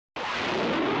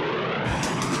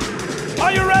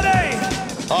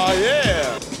Oh,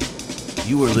 yeah.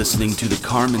 You are listening to the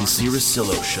Carmen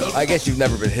Cirasillo Show. I guess you've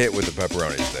never been hit with a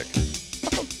pepperoni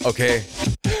stick. Okay?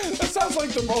 That sounds like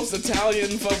the most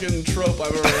Italian fucking trope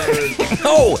I've ever heard.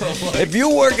 No! If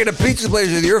you work at a pizza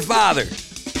place with your father,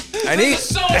 and he's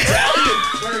so Italian.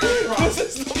 This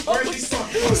is the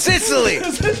most, Sicily,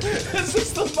 this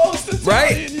is the most Italian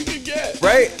Right? you can get.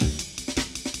 right?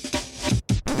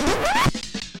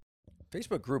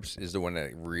 Facebook groups is the one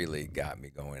that really got me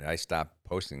going. I stopped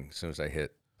posting as soon as I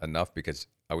hit enough because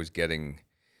I was getting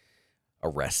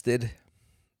arrested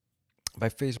by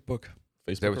Facebook. Facebook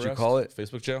Is that what you arrest? call it?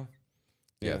 Facebook jail?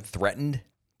 Yeah, threatened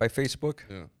by Facebook.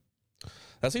 Yeah.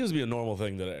 That seems to be a normal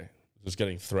thing today. Just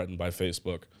getting threatened by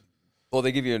Facebook. Well,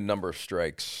 they give you a number of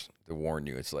strikes to warn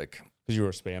you. It's like, Because you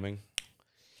were spamming.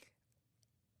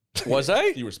 was I?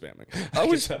 You were spamming. I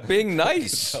was being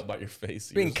nice, Tell by your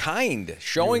face. You being was kind,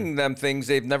 showing them things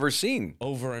they've never seen.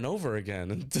 over and over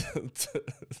again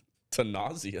to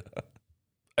nausea.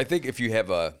 I think if you have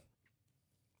a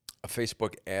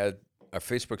Facebook ad, a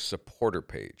Facebook supporter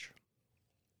page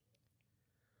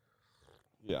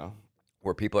Yeah.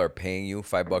 where people are paying you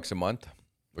 $5 a month,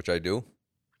 which I do,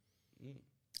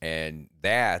 and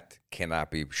that cannot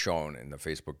be shown in the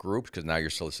Facebook groups because now you're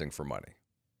soliciting for money.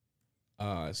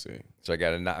 I see. So I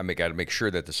got to make sure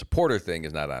that the supporter thing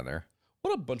is not on there.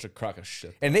 What a bunch of crock of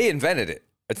shit. And they invented it.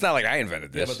 It's not like I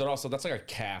invented Yeah, this. but they're also, that's like a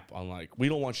cap on like, we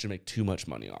don't want you to make too much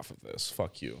money off of this.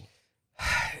 Fuck you.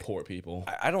 Poor people.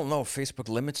 I don't know if Facebook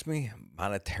limits me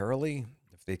monetarily.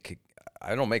 If they could,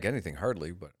 I don't make anything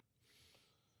hardly, but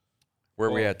where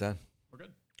are we at, then? We're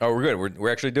good. Oh, we're good.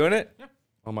 We're actually doing it? Yeah.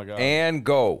 Oh my God. And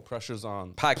go. Pressure's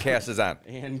on. Podcast is on.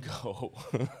 And go.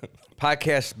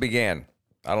 Podcast began.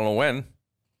 I don't know when.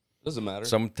 Doesn't matter.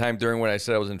 Sometime during when I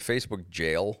said I was in Facebook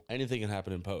jail, Anything can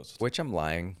happen in post. which I'm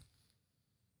lying.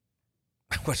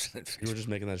 I wasn't in You were Facebook. just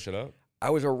making that shit up? I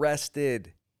was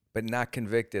arrested, but not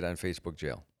convicted on Facebook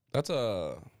jail. That's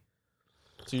a...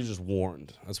 So you just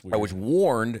warned. That's weird. I was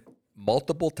warned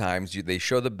multiple times. They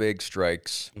show the big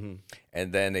strikes, Mm-hmm.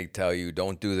 and then they tell you,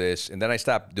 don't do this. And then I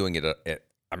stopped doing it.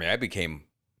 I became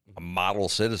a model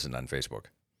citizen on Facebook.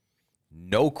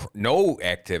 No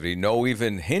activity, no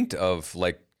even hint of,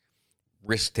 like,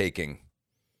 risk-taking.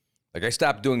 Like, I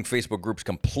stopped doing Facebook groups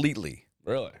completely.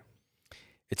 Really?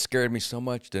 It scared me so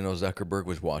much to know Zuckerberg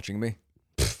was watching me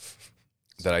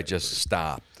that I just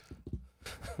stopped.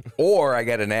 Or I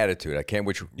got an attitude. I can't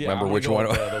remember which one.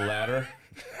 The latter.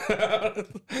 I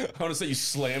want to say you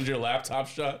slammed your laptop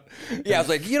shut. Yeah, I was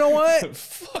like, you know what?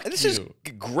 Fuck This you. is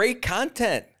great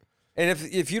content. And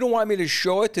if you don't want me to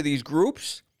show it to these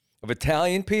groups of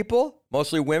Italian people,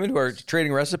 mostly women who are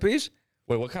trading recipes,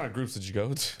 Wait, what kind of groups did you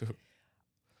go to?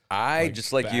 I, Like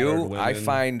just like battered you, I women?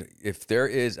 find if there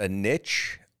is a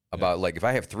niche about, like, if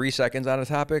I have 3 seconds on a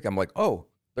topic, I'm like, oh,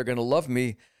 they're going to love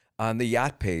me on the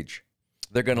yacht page.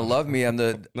 They're going to love me on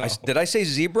the, No. did I say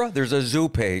zebra? There's a zoo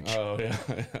page, Oh, yeah.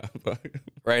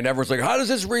 right? And everyone's like, how does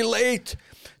this relate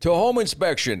to a home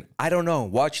inspection? I don't know.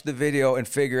 Watch the video and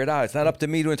figure it out. It's not up to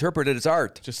me to interpret it. It's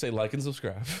art. Just say like and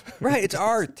subscribe. Right, it's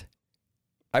art.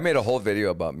 I made a whole video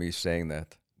about me saying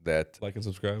that Like and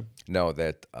subscribe. no,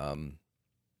 that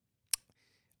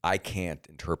I can't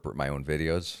interpret my own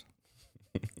videos.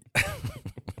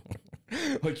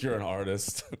 Like you're an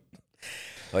artist.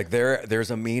 Like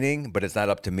there's a meaning, but it's not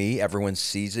up to me. Everyone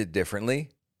sees it differently.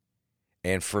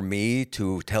 And for me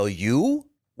to tell you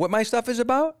what my stuff is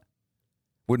about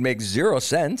would make 0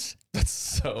 sense. That's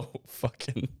so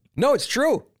fucking... No, it's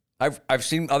true. I've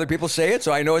seen other people say it,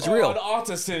 so I know it's An real.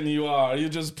 artisan you are. You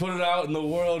just put it out and the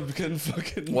world can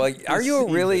fucking... Well, are you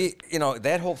perceive really, it.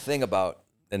 that whole thing about,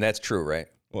 and that's true, right?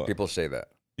 What? People say that.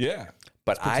 Yeah.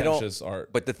 But It's I don't. pretentious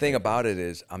art. But the thing about it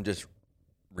is, I'm just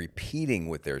repeating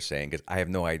what they're saying because I have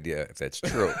no idea if that's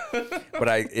true. But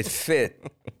it fit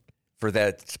for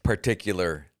that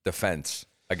particular defense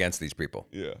against these people.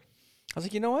 Yeah. I was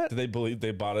like, you know what? Did they believe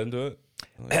they bought into it?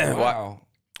 Like, Well, wow.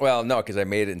 Well, no, because I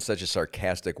made it in such a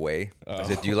sarcastic way. I Oh.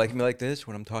 said, do you like me like this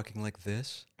when I'm talking like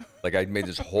this? Like I made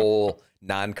this whole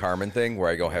non-Carmen thing where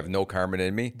I go have no Carmen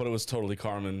in me. But it was totally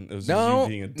Carmen. It was No, just you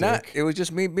being a dick. not. It was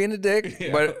just me being a dick.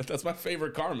 Yeah, But that's my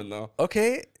favorite Carmen, though.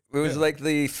 okay, it was like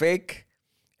the fake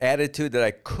attitude that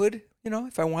I could,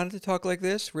 if I wanted to talk like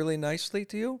this really nicely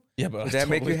to you, Yeah, but would I that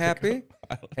make you totally happy? think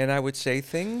And I would say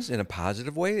things in a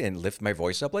positive way and lift my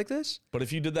voice up like this? But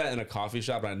if you did that in a coffee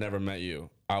shop and I never met you,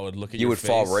 I would look at You your would face.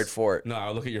 fall right for it. No, I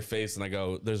would look at your face and I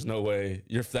go, "There's no way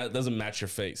that doesn't match your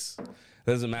face.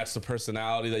 That doesn't match the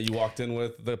personality that you walked in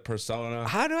with, the persona.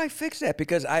 How do I fix that?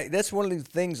 Because that's one of the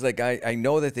things, like, I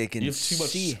know that they can You have too much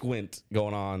see. squint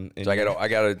going on." So I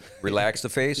gotta relax the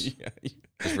face. Yeah.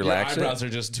 Just Your relax it. eyebrows are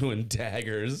just doing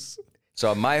daggers.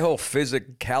 So my whole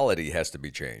physicality has to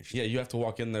be changed. Yeah, you have to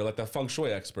walk in there like that feng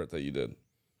shui expert that you did.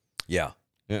 Yeah.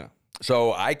 Yeah.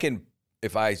 So I can,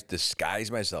 if I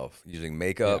disguise myself using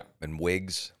makeup and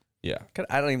wigs, Yeah.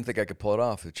 I don't even think I could pull it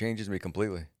off. It changes me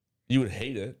completely. You would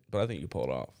hate it, but I think you could pull it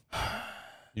off.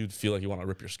 You'd feel like you want to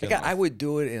rip your skin Like off. I would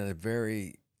do it in a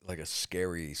very, like a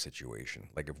scary situation.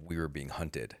 Like if we were being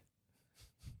hunted.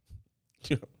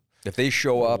 If they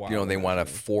show up, you know, they want to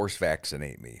force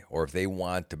vaccinate me, or if they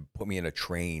want to put me in a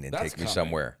train and take me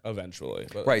somewhere. Eventually.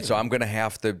 But, Right. So I'm going to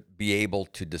have to be able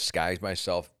to disguise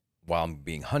myself while I'm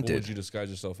being What hunted. would you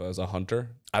disguise yourself as? A hunter?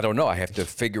 I don't know. I have to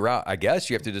figure out. I guess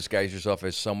you have to disguise yourself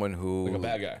as someone who Like a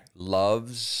bad guy.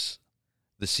 loves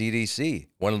the CDC.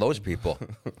 One of those people.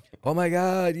 Oh my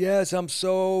God. Yes. I'm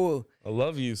so, I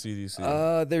love you,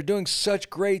 CDC. they're doing such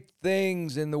great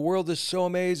things and the world is so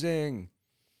amazing.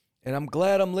 And I'm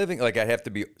glad I'm living. Like I'd have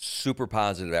to be super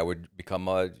positive. I would become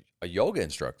a yoga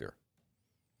instructor.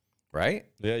 Right?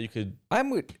 Yeah, you could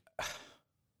I'm with,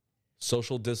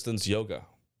 social distance yoga.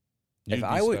 You'd if be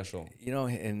I would, special. you know,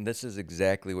 and this is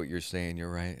exactly what you're saying. You're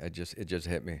right. It just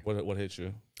hit me What hit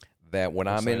you? that when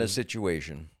I'm in a saying-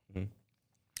 situation Mhm.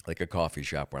 like a coffee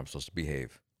shop where I'm supposed to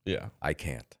behave, Yeah. I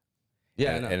can't.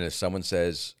 Yeah, and, I know. and if someone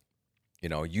says, you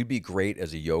know, you'd be great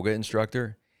as a yoga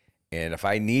instructor, and if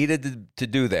I needed to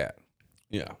do that,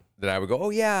 Yeah. then I would go, oh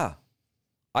yeah,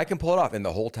 I can pull it off. And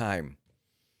the whole time,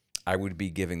 I would be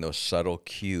giving those subtle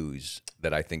cues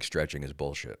that I think stretching is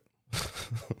bullshit.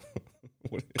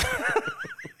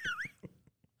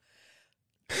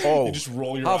 Oh, You just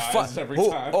roll your how eyes fun! every Who-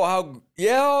 time. Oh, how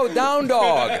yo down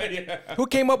dog! Yeah. Who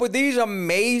came up with these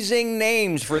amazing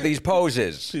names for these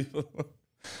poses?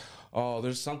 Oh,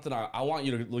 there's something I want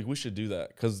you to like. We should do that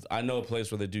because I know a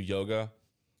place where they do yoga,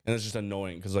 and it's just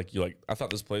annoying because like you like I thought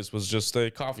this place was just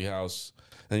a coffee house,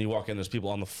 and you walk in, there's people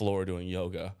on the floor doing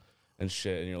yoga and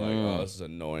shit, and you're like, oh, this is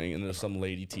annoying. And there's some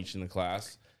lady teaching the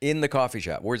class. In the coffee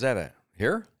shop. Where's that at?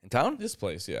 Here in town? This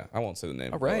place, yeah, I won't say the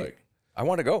name. All but, right. like, I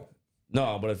want to go.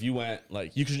 no, but if you went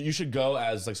like you should go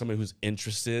as like somebody who's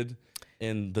interested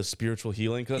in the spiritual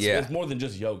healing because Yeah. it's more than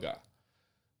just yoga.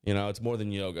 You know, it's more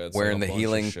than yoga. It's Wearing like the a bunch of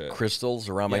healing shit. crystals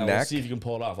around Yeah, my we'll neck. see if you can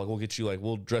pull it off. Like we'll get you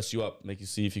we'll dress you up, make you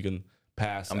see if you can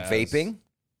pass. I'm as- vaping.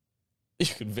 You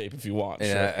can vape if you want.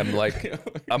 And sure. I'm like,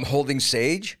 I'm holding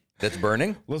sage that's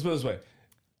burning. Let's put it this way.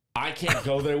 I can't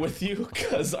go there with you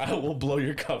because I will blow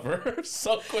your cover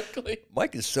so quickly.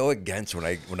 Mike is so against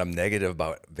when I'm negative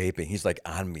about vaping. He's like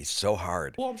on me so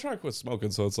hard. Well, I'm trying to quit smoking,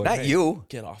 so it's like, Not hey, you.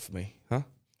 get off me, huh?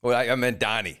 Well, I meant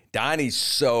Donnie. Donnie's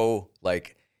so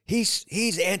like he's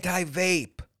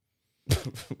anti-vape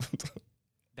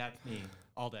That's me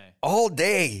all day. all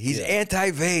day. He's Yeah.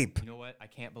 anti-vape. You know what? I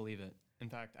can't believe it. In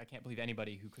fact, I can't believe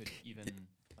anybody who could even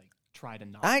like try to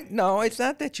not. No, it's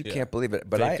not that you Yeah. can't believe it,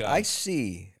 but Vape God. I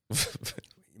see.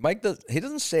 Mike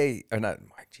doesn't say or not.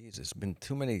 Mike, Jesus, it's been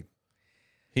too many.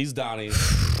 He's Donnie.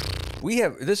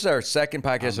 This is our second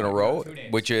podcast in a row, 2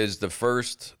 days. which is the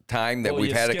first time that Well,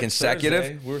 we've you had a skipped consecutive.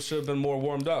 Thursday. We should have been more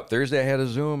warmed up. Thursday I had a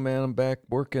Zoom, man. I'm back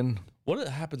working. What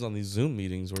happens on these Zoom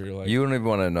meetings where you're like, You don't even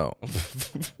want to know.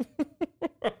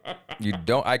 You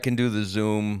don't. I can do the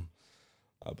Zoom.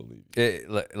 I believe you.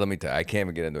 Let me tell you, I can't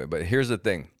even get into it. But here's the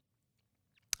thing.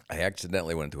 I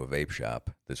accidentally went into a vape shop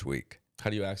this week How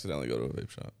do you accidentally go to a vape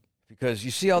shop? because you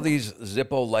see all these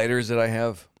Zippo lighters that I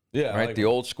have, Yeah, I right? like The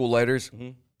them. old school lighters.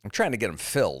 Mhm. I'm trying to get them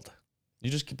filled. You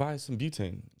just buy some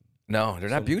butane. No, they're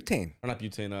not Some- butane. Or not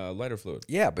butane, lighter fluid.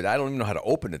 Yeah, but I don't even know how to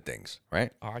open the things,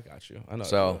 right? Oh, I got you. I know.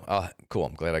 So, cool.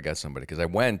 I'm glad I got somebody because I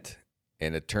went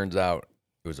and it turns out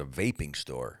it was a vaping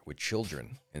store with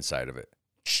children inside of it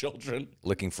children.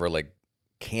 looking for like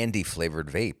candy flavored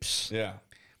vapes Yeah.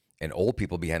 and old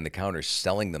people behind the counter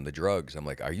selling them the drugs. I'm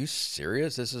like, are you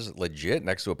serious? This is legit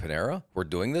next to a Panera? We're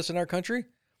doing this in our country?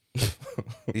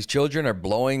 These children are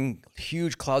blowing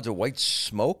huge clouds of white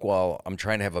smoke while I'm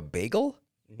trying to have a bagel?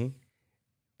 Mhm.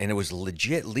 And it was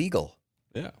legit legal.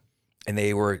 Yeah. And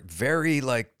they were very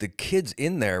like the kids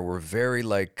in there were very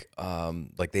like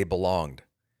they belonged,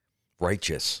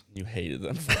 righteous. You hated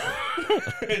them.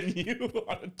 And you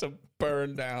wanted to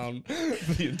burn down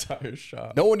the entire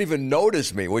shop. No one even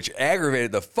noticed me, which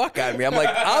aggravated the fuck out of me. I'm like,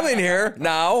 I'm in here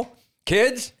now,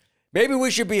 kids. Maybe we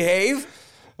should behave,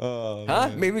 Oh, huh?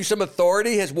 man. Maybe some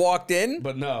authority has walked in.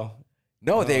 But no.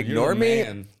 No, they you're the ignored me.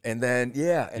 man. And then and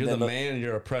You're then the man in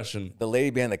your oppression. the lady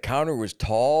behind the counter was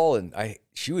tall, and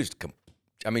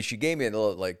she gave me a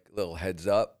little heads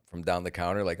up from down the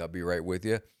counter, like I'll be right with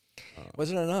you.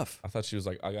 Wasn't enough. I thought she was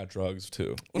like, I got drugs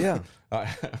too. Yeah.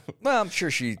 I- Well, I'm sure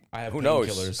I have who knows?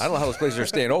 painkillers. I don't know how those places are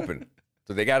staying open.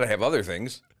 So they got to have other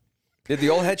things. Did the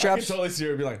old head I can shops? totally see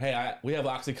her be like, "Hey, we have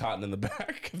OxyContin in the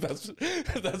back. if that's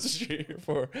what you're here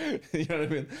for." You know what I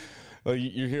mean? Like,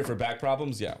 you're here for back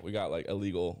problems? Yeah, we got like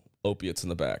illegal opiates in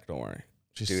the back. Don't worry.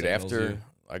 Dude, after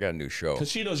I got a new show.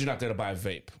 because she knows you're not there to buy a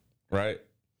vape, right?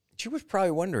 She was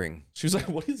probably wondering. She was like,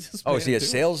 "What is this?" Oh, is he a doing?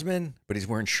 salesman? But he's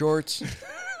wearing shorts.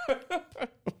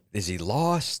 Is he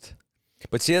lost?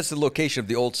 But see, that's the location of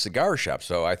the old cigar shop.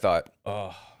 So I thought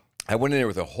I went in there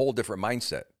with a whole different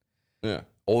mindset. Yeah.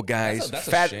 Old guys, That's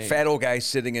a shame. fat old guys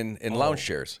sitting in lounge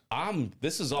chairs.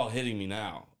 This is all hitting me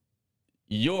now.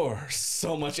 You're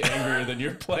so much angrier than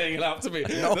you're playing it out to me.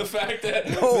 The fact that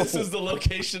this is the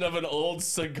location of an old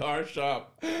cigar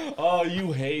shop. Oh,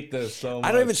 you hate this so much.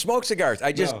 I don't even smoke cigars.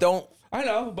 I just don't. I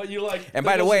know, but you like. And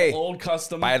by the way, old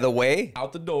custom. By the way,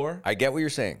 out the door. I get what you're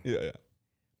saying. Yeah.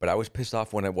 But I was pissed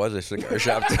off when it was a cigar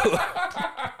shop too.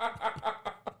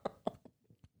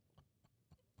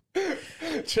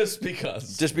 Just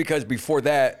because. Just because before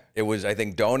that it was, I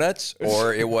think, donuts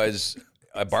or it was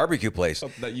a barbecue place.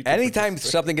 That you can Anytime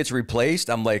participate. something gets replaced,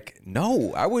 I'm like,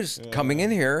 no, I was coming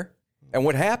in here, and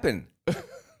what happened?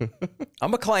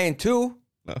 I'm a client too.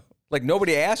 No. Like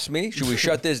nobody asked me, should we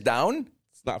shut this down?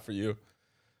 It's not for you.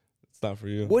 It's not for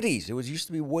you. Woody's. It used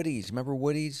to be Woody's. Remember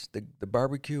Woody's, the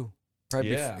barbecue?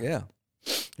 Probably Yeah. yeah.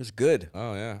 It was good.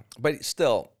 Oh yeah. But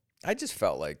still, I just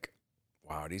felt like,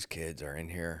 wow, these kids are in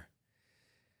here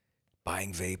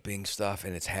buying vaping stuff,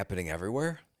 and it's happening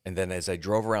everywhere. And then as I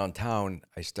drove around town,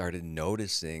 I started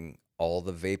noticing all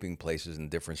the vaping places in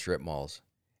different strip malls.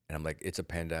 And I'm like, it's a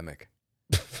pandemic.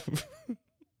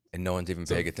 And no one's even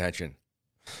paying attention.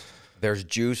 There's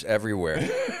juice everywhere.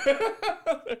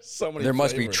 There's so many. There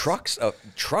must be flavors.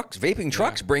 trucks, vaping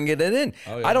trucks bringing it in.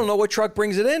 Oh, yeah. I don't know what truck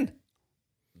brings it in.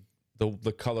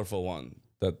 The colorful one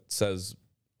that says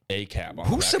ACAB on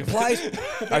Who the back of supplies?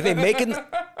 Are they making?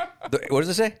 What does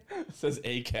it say? it says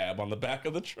ACAB on the back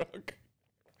of the truck.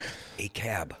 A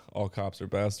cab. All cops are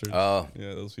bastards. Oh.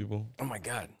 Yeah, those people. Oh my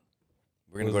God.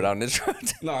 We're gonna go down this road.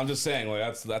 No, I'm just saying, like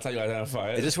that's how you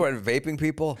identify it. Is this what vaping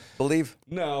people believe?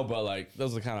 No, but like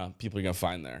those are the kind of people you're gonna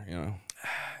find there, you know.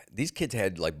 These kids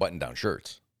had like button-down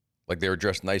shirts, like they were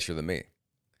dressed nicer than me.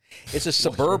 It's a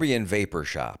suburban vapor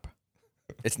shop.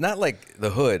 It's not like the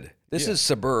hood. This is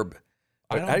suburb.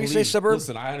 I don't How do you say believe- suburb?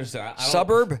 Listen, I understand. I don't-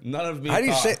 Suburb? None of me. How do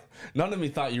you say- None of me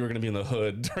thought you were gonna be in the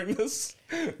hood during this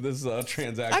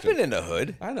transaction. I've been in the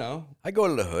hood. I know. I go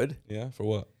to the hood. Yeah, for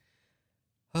what?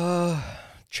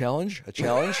 Challenge.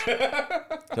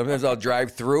 Sometimes I'll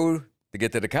drive through to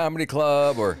get to the comedy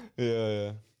club, or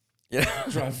Yeah.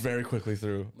 Drive very quickly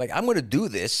through. like I'm going to do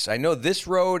this. I know this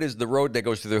road is the road that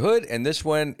goes through the hood, and this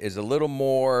one is a little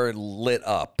more lit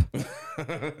up.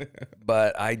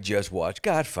 But I just watched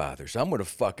Godfather, so I'm going to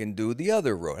fucking do the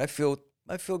other road. I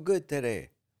feel good today.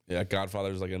 Yeah,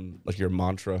 Godfather's like your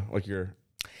mantra, like your.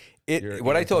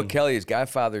 What I told anthem. Kelly is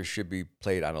Godfather should be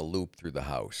played on a loop through the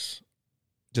house.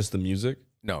 Just the music,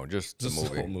 No, just the just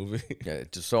movie. the whole movie. Yeah,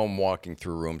 just so I'm walking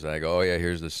through rooms and I go, oh yeah,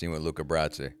 here's the scene with Luca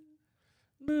Brasi.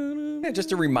 Yeah, just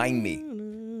to remind me,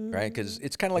 right? Because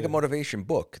it's kind of like a motivation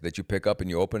book that you pick up and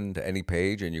you open to any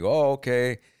page and you go, oh,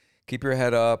 okay, keep your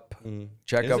head up,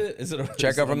 check up,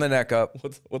 check up from the neck up.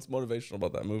 What's motivational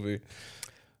about that movie?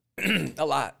 A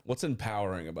lot. What's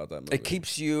empowering about that movie? It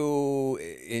keeps you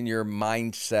in your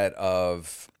mindset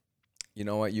of, you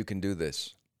know what, you can do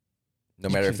this. No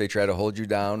matter if they try to hold you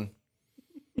down,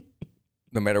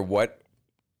 no matter what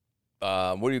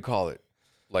do you call it?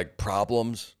 Like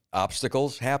problems,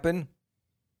 obstacles happen,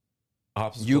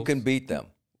 Obstacles? you can beat them.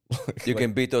 You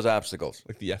can beat those obstacles.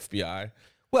 like the FBI.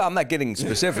 Well, I'm not getting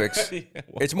specifics. Yeah,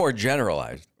 well, It's more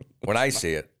generalized when I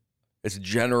see it. It's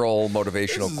general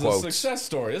motivational this is quotes. a success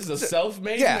story. This is a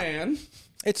self-made Yeah. man.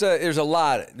 There's a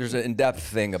lot. There's an in-depth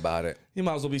thing about it. He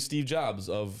might as well be Steve Jobs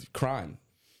of crime.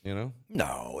 You know?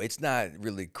 No, it's not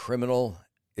really criminal.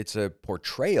 It's a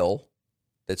portrayal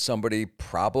that somebody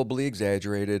probably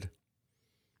exaggerated.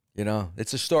 You know,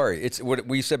 it's a story. It's what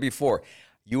we said before.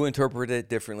 You interpret it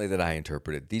differently than I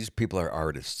interpret it. These people are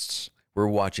artists. We're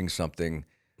watching something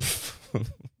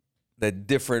that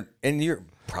different, and you're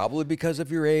probably because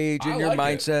of your age and I your like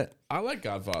it. mindset. I like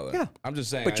Godfather. Yeah. I'm just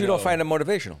saying. But I you don't know- find it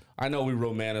motivational. I know we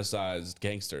romanticized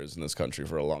gangsters in this country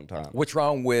for a long time. What's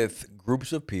wrong with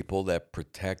groups of people that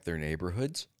protect their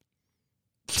neighborhoods?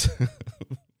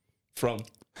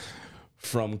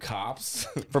 From cops.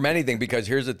 From anything, because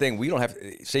here's the thing. We don't have,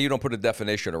 say you don't put a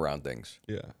definition around things,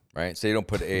 Yeah. right? Say you don't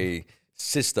put a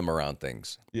system around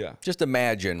things. Yeah. Just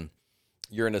imagine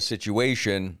you're in a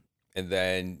situation and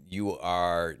then you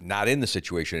are not in the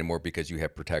situation anymore because you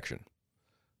have protection.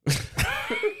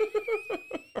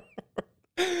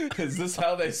 Is this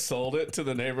how they sold it to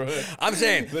the neighborhood? I'm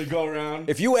saying, They go around.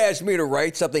 if you asked me to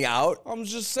write something out, I'm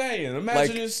just saying.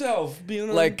 Imagine Like- yourself being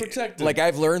like protected. like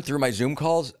I've learned through my Zoom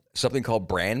calls something called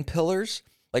brand pillars.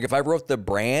 Like if I wrote the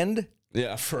brand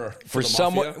yeah, for for the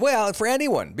someone, mafia. well, for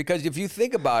anyone, because if you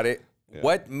think about it,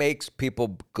 what makes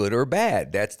people good or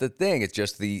bad? That's the thing. It's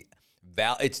just the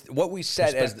it's what we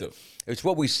set as Perspective. it's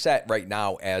what we set right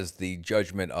now as the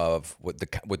judgment of what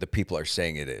the people are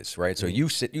saying it is, right? So you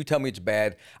tell me it's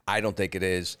bad. I don't think it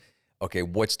is. Okay,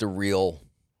 what's the real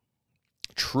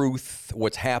truth?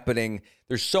 What's happening?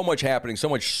 There's so much happening, so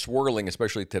much swirling,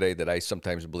 especially today, that I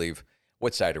sometimes believe,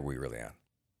 what side are we really on?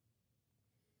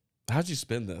 How'd you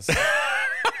spin this?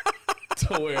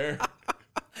 To where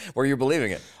You're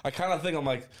believing it. I kind of think I'm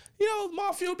like,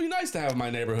 mafia would be nice to have in my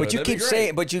neighborhood. But you That'd be keep great.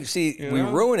 saying, but you see, You we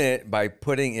know? ruin it by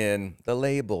putting in the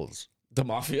labels. The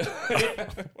mafia.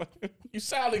 You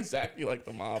sound exactly like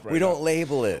the mob right We now. don't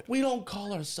label it. We don't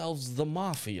call ourselves the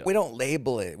mafia. We don't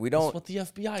label it. We That's don't. what the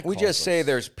FBI calls We just say us.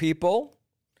 there's people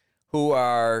who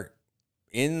are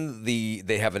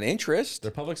they have an interest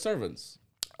They're public servants.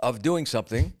 of doing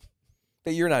something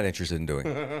that you're not interested in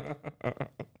doing.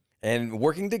 And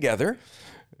working together,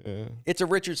 it's a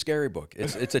Richard Scarry book.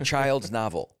 It's a child's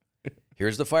novel.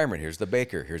 Here's the fireman, here's the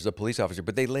baker, here's the police officer,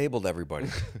 but they labeled everybody.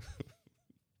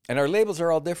 And our labels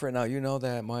are all different now. You know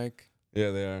that, Mike.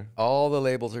 Yeah, they are. All the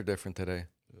labels are different today.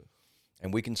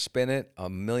 And we can spin it a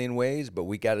million ways, but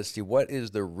we got to see what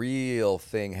is the real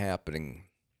thing happening.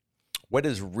 What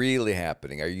is really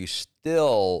happening? Are you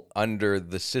still under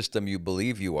the system you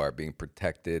believe you are being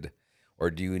protected,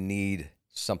 or do you need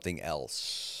something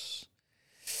else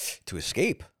to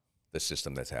escape the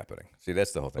system that's happening? See,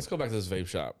 that's the whole thing. Let's go back to this vape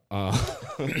shop.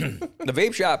 The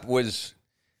vape shop was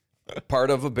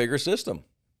part of a bigger system.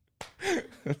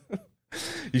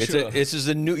 You said this is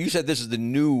the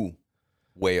new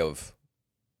way of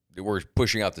we're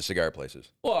pushing out the cigar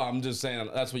places. Well, I'm just saying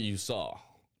that's what you saw.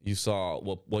 You saw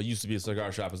what used to be a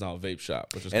cigar shop is now a vape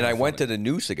shop, which is. And I went to the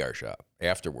new cigar shop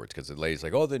afterwards because the lady's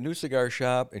like, "Oh, the new cigar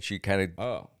shop," and she kind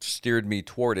of steered me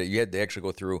toward it. You had to actually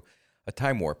go through a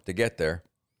time warp to get there.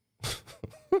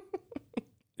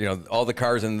 All the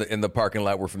cars in the parking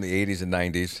lot were from the 80s and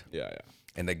 90s. Yeah.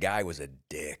 And the guy was a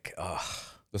dick. Ugh.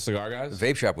 The cigar guys. The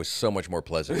vape shop was so much more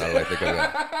pleasant. Now that I think of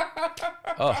it.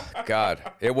 Oh God,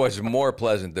 it was more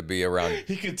pleasant to be around.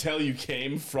 He could tell you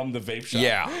came from the vape shop.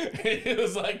 Yeah. It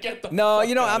was like, get the No,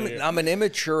 fuck outta here. I'm an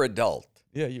immature adult.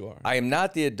 Yeah, you are. I am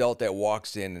not the adult that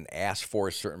walks in and asks for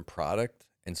a certain product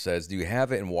and says, "Do you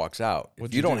have it?" and walks out. If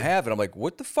What'd you you don't do? have it, I'm like,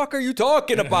 "What the fuck are you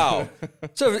talking about?"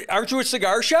 So, aren't you a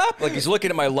cigar shop? Like he's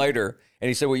looking at my lighter and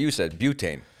he said what you said,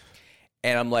 butane.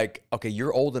 And I'm like, okay,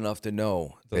 you're old enough to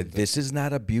know that this is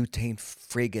not a butane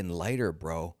friggin' lighter,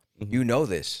 bro. Mm-hmm. You know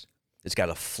this. It's got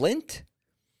a flint.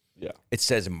 Yeah. It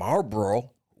says Marlboro.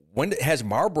 When has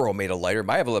Marlboro made a lighter?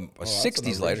 I have a that's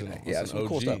 60s an lighter. original. Yeah, That's some an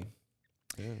cool OG. stuff.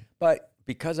 But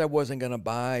because I wasn't going to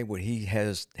buy what he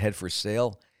had for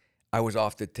sale, I was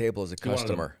off the table as a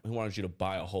customer. He wanted you to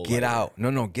buy a whole. Get lighter. out.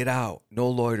 No, get out. No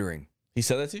loitering. He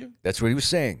said that to you? That's what he was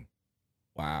saying.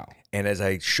 Wow. And as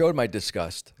I showed my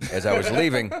disgust, as I was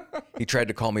leaving, he tried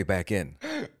to call me back in.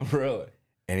 Really?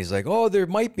 And he's like, "Oh, there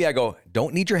might be." I go,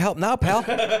 "Don't need your help now, pal.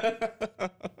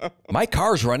 My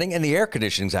car's running and the air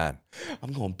conditioning's on.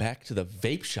 I'm going back to the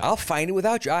vape shop. I'll find it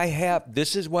without you.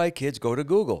 This is why kids go to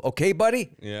Google. Okay,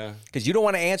 buddy? Yeah. Because you don't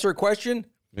want to answer a question?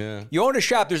 Yeah. You own a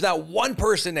shop. There's not one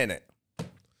person in it."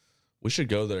 We should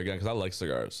go there again because I like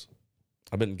cigars.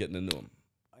 I've been getting into them.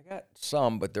 I got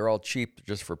some, but they're all cheap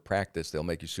just for practice. They'll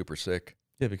make you super sick.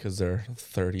 Yeah, because they're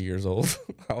 30 years old.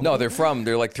 No, they're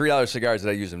like $3 cigars that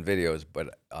I use in videos,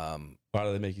 but Why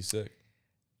do they make you sick?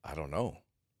 I don't know.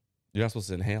 You're not supposed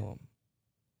to inhale them.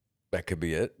 That could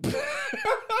be it.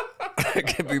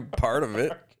 That could be part of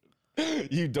it.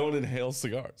 You don't inhale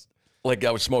cigars. Like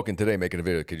I was smoking today, making a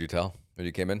video. Could you tell when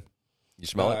you came in? You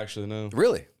smell Oh, it? actually, no.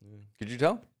 Really? Could you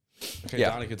tell? Okay, Yeah.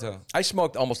 Donnie could tell. I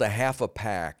smoked almost a half a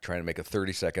pack trying to make a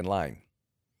 30-second line.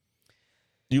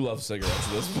 You love cigarettes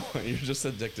at this point. You're just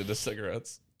addicted to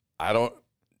cigarettes. I don't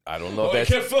know Oh, if I that's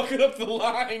kept fucking up the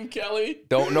line, Kelly.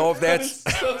 don't know if that's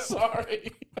I'm so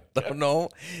sorry. don't know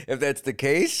if that's the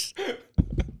case.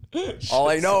 All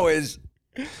I know is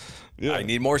I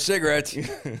need more cigarettes.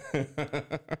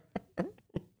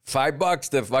 $5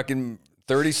 to fucking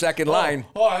 30-second line.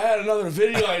 Oh, I had another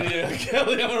video idea.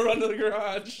 Kelly, I'm going to run to the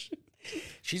garage.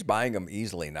 She's buying them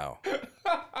easily now.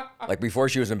 Like before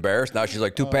she was embarrassed. Now she's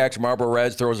like 2 packs Marlboro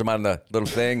Reds, throws them on the little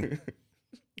thing.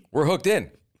 We're hooked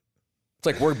in. It's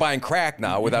like we're buying crack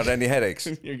now without any headaches.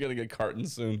 You're going to get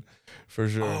cartons soon, for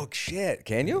sure. Oh, shit.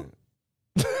 Can you?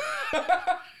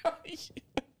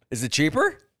 Is it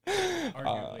cheaper?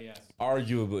 Arguably, yes.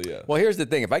 Arguably, yeah. Well, here's the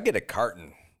thing. If I get a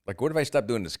carton, like, what if I stop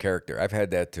doing this character? I've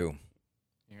had that too.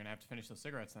 You're gonna have to finish those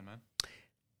cigarettes then, man.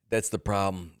 That's the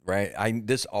problem, right?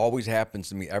 This always happens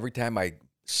to me every time I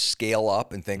scale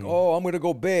up and think, oh, I'm going to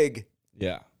go big.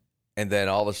 Yeah. And then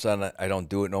all of a sudden I don't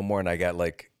do it no more. And I got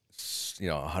like,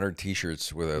 100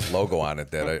 T-shirts with a logo on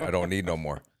it that I don't need no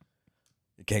more.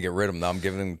 You can't get rid of them. Now I'm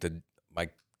giving them to my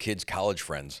kids' college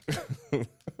friends.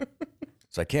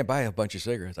 So I can't buy a bunch of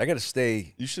cigarettes. I got to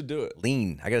stay You should do it.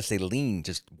 lean. I got to stay lean,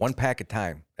 just one pack at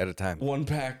a time. One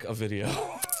pack a video.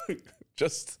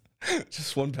 just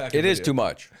one pack. It a is video. too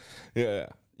much. Yeah.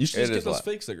 You should It just is get a those lot.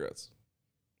 fake cigarettes.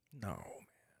 No,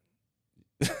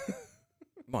 man.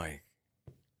 Mike,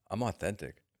 I'm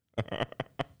authentic.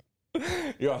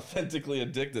 You're authentically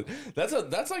addicted.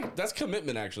 That's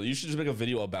commitment. Actually, you should just make a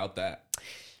video about that.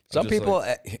 Some just people,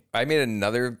 I made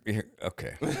another.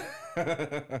 Okay,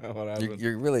 What happened?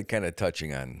 you're really kind of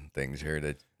touching on things here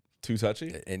that. Too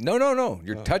touchy. No.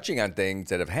 You're touching on things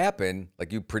that have happened.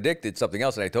 Like you predicted something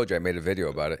else, and I told you I made a video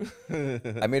about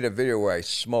it. I made a video where I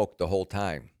smoked the whole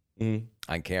time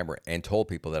on camera and told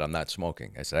people that I'm not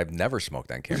smoking. I said I've never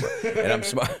smoked on camera,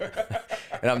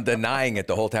 and I'm denying it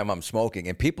the whole time I'm smoking.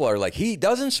 And people are like, he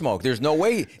doesn't smoke. There's no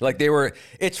way. Like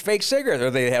it's fake cigarettes, or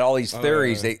they had all these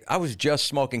theories. I was just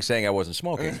smoking, saying I wasn't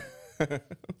smoking,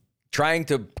 trying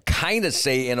to kind of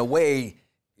say in a way.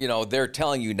 They're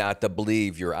telling you not to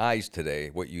believe your eyes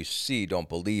today. What you see, don't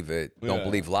believe it. Don't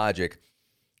believe logic.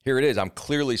 Here it is. I'm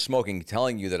clearly smoking,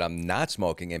 telling you that I'm not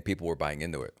smoking, and people were buying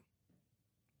into it.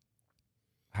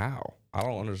 How? I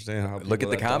don't understand how. Look at people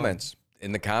the that dumb. comments.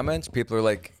 In the comments, people are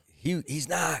like, he's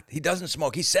not. He doesn't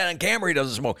smoke. He said on camera he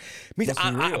doesn't smoke. Must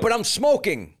be real. But I'm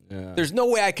smoking. Yeah. There's no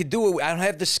way I could do it. I don't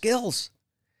have the skills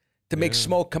to make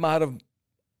smoke come out of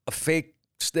a fake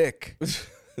stick.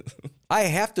 I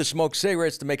have to smoke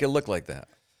cigarettes to make it look like that.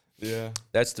 Yeah.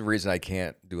 That's the reason I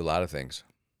can't do a lot of things.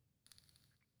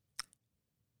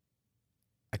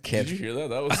 I can't. Did you hear that?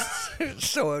 That was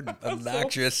So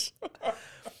obnoxious.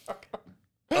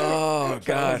 Oh,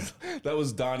 God. that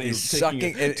was Donnie He's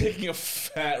taking, sucking- taking a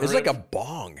fat. It's rip. like a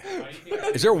bong.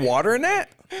 Is there water in that?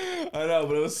 I know,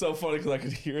 but it was so funny because I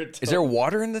could hear it. Is there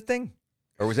water in the thing?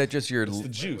 Or was that just your the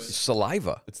juice.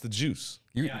 saliva? It's the juice.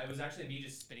 Yeah, it was actually me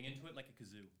just spitting into it like a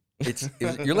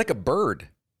kazoo. You're like a bird.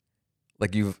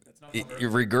 Like you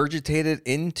regurgitated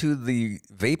into the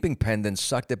vaping pen, then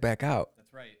sucked it back out.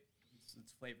 That's right.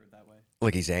 It's flavored that way.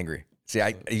 Like he's angry. See,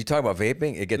 you talk about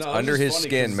vaping, it gets No, it was under just his funny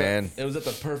skin, 'cause, man. It was at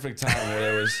the perfect time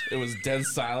where it was dead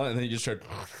silent, and then you just heard.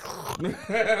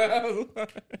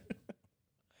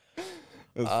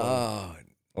 It was funny.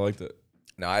 I liked it.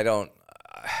 No, I don't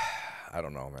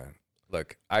know, man.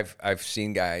 Look, I've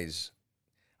seen guys.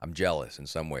 I'm jealous in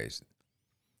some ways.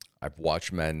 I've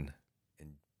watched men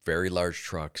in very large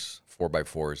trucks,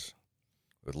 4x4s,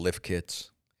 with lift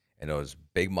kits and those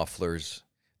big mufflers,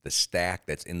 the stack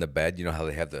that's in the bed. You know how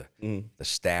they have the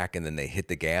stack, and then they hit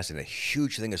the gas, and a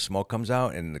huge thing of smoke comes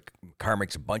out, and the car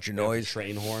makes a bunch of noise.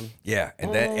 Train horn. Yeah,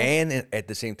 and then at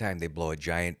the same time, they blow a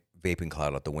giant vaping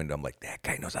cloud out the window. I'm like, that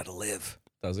guy knows how to live.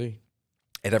 Does he?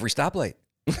 At every stoplight.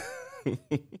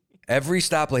 Every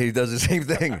stoplight, he does the same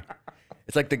thing.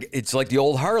 It's like the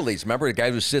old Harleys. Remember the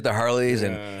guys who sit the Harleys,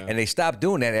 and they stopped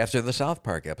doing that after the South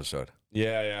Park episode.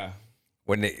 Yeah.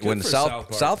 When for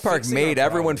South Park Fixing made our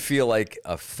everyone problems. feel like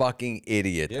a fucking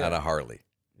idiot Yeah. on a Harley.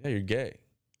 Yeah, you're gay.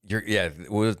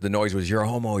 The noise was you're a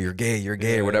homo, you're gay,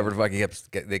 or whatever the fuck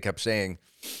they kept saying,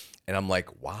 and I'm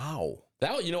like, wow.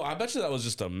 That I bet you that was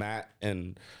just a Matt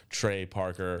and Trey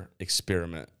Parker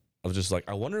experiment of just like,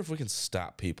 I wonder if we can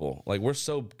stop people. Like, we're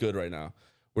so good right now.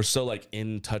 We're so like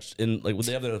in touch, when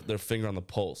they have their finger on the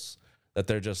pulse, that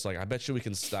they're just like, I bet you we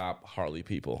can stop Harley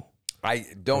people. I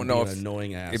don't know Being if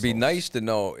annoying it'd be assholes. nice to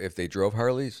know if they drove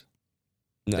Harleys.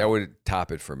 No. That would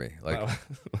top it for me. Like, I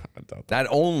doubt that. not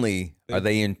only are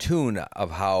they in tune of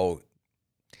how,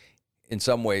 in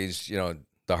some ways,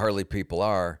 the Harley people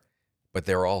are, but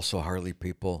they're also Harley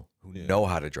people who know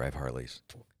how to drive Harleys.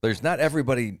 There's not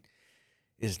everybody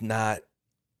is not.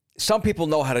 Some people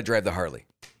know how to drive the Harley.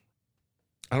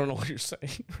 I don't know what you're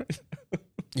saying.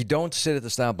 You don't sit at the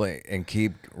stoplight and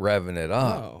keep revving it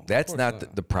up. No, of That's course not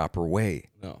not. the proper way.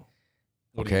 No.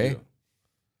 What do Okay? you do?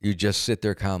 You just sit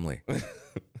there calmly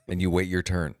and you wait your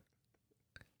turn.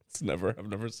 I've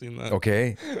never seen that.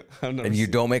 Okay? I've never And you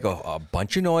seen- don't make a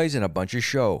bunch of noise and a bunch of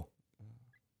show.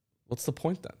 What's the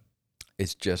point then?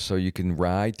 It's just so you can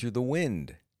ride through the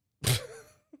wind.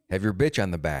 Have your bitch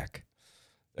on the back.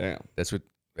 Damn. That's what,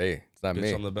 hey, it's not Bitch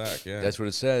me. on the back, yeah. That's what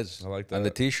it says I like on the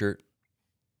that. T-shirt.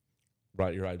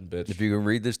 Right, you're riding bitch. If you can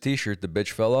read this T-shirt, the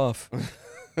bitch fell off.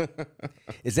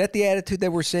 Is that the attitude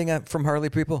that we're seeing from Harley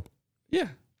people? Yeah.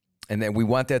 And then we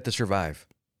want that to survive.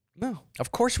 No.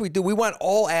 Of course we do. We want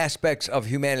all aspects of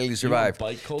humanity to survive.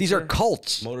 bike culture? These are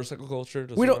cults. Motorcycle culture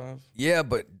to We survive? don't. Yeah,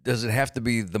 but does it have to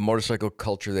be the motorcycle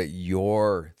culture that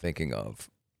you're thinking of?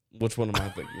 Which one am I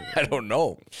thinking of? I don't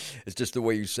know. It's just the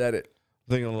way you said it.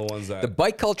 Thinking of the ones that... The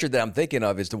bike culture that I'm thinking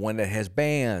of is the one that has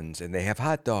bands and they have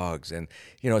hot dogs and,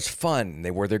 you know, it's fun. And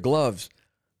they wear their gloves.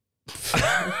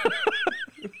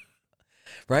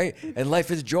 Right? And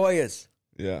life is joyous.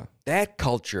 Yeah. That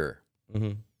culture.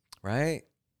 Mm-hmm. Right?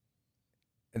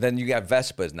 And then you got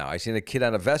Vespas now. I seen a kid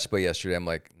on a Vespa yesterday. I'm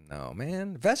like, no,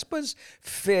 man. Vespas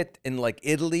fit in like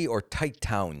Italy or tight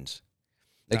towns.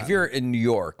 Like if you're in New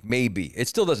York, maybe. It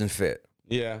still doesn't fit.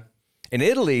 Yeah. In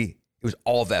Italy, it was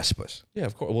all Vespas. Yeah,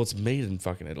 of course. Well, it's made in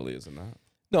fucking Italy, is it not?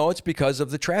 No, it's because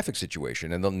of the traffic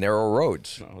situation and the narrow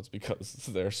roads. No, it's because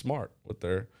they're smart with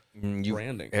their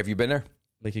branding, Have you been there?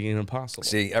 making it impossible.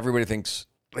 See, everybody thinks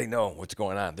they know what's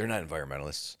going on. They're not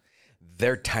environmentalists.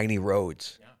 They're tiny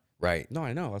roads. Right. No,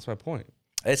 I know. That's my point.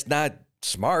 It's not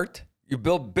smart. You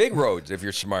build big roads if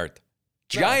you're smart.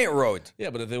 Giant roads. Yeah,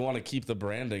 but if they want to keep the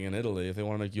branding in Italy, if they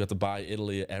want to make you have to buy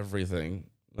Italy everything,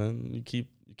 then you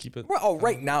keep it. Well, oh,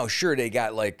 right now, sure, they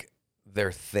got like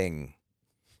their thing.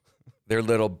 Their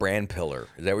little brand pillar.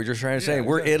 Is that what you're trying to say? Yeah,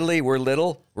 We're exactly. Italy. We're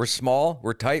little. We're small.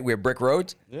 We're tight. We have brick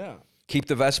roads. Yeah. Keep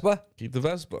the Vespa. Keep the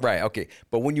Vespa. Right. Okay.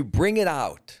 But when you bring it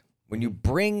out, when you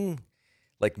bring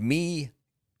like me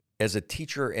as a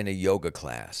teacher in a yoga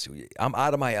class, I'm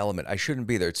out of my element. I shouldn't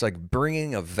be there. It's like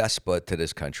bringing a Vespa to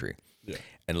this country. Yeah.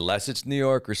 Unless it's New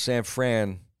York or San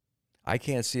Fran, I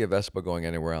can't see a Vespa going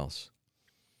anywhere else.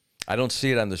 I don't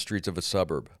see it on the streets of a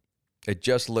suburb. It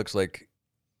just looks like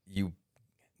you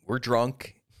were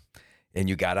drunk and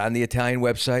you got on the Italian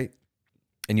website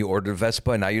and you ordered a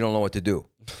Vespa and now you don't know what to do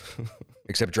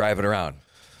except drive it around.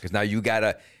 Because now you got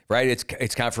to, right?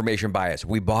 It's confirmation bias.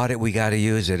 We bought it. We got to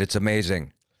use it. It's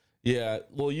amazing. Yeah.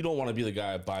 Well, you don't want to be the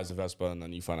guy that buys a Vespa and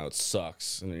then you find out it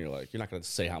sucks. And then you're like, you're not going to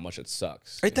say how much it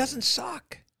sucks. It doesn't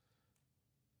suck.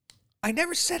 I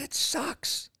never said it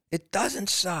sucks. It doesn't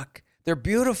suck. They're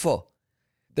beautiful.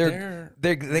 They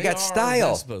got are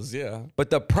style. Vespas, yeah. But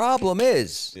the problem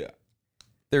is Yeah.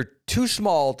 they're too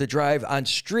small to drive on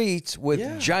streets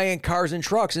with giant cars and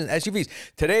trucks and SUVs.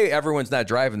 Today, everyone's not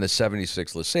driving the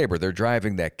 76 LeSabre. They're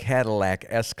driving that Cadillac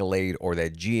Escalade or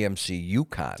that GMC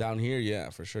Yukon. Down here, yeah,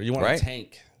 for sure. You want Right? a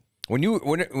tank. When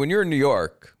you're in New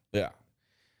York, Yeah.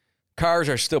 cars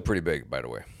are still pretty big, by the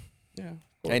way, Yeah.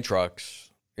 and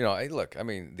trucks. You know, hey, look, I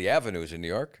mean, the avenues in New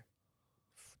York,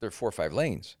 they're 4 or 5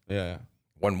 lanes, Yeah.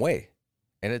 one way.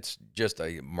 And it's just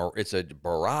a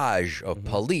barrage of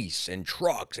police and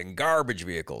trucks and garbage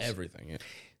vehicles. Everything. Yeah.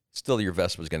 Still, your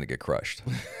Vespa's going to get crushed.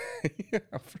 Yeah,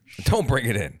 for sure. Don't bring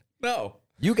it in. No.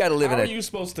 You got to live How in are a. you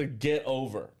supposed to get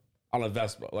over on a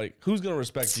Vespa? Like, who's going to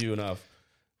respect you enough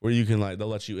where you can, like, they'll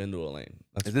let you into a lane?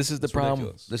 This is the that's problem.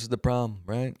 ridiculous. This is the problem,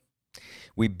 right?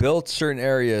 We built certain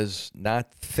areas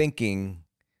not thinking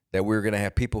that we were going to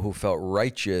have people who felt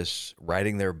righteous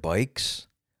riding their bikes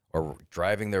or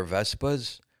driving their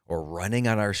Vespas or running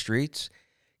on our streets.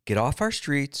 Get off our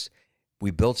streets.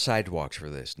 We built sidewalks for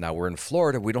this. Now we're in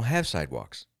Florida. We don't have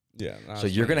sidewalks. Yeah. So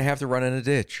you're going to have to run in a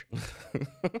ditch.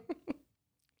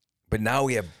 But now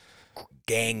we have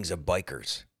gangs of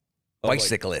bikers, like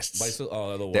bicyclists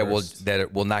Oh, the that worst.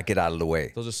 will not get out of the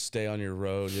way. They'll just stay on your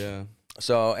road. Yeah.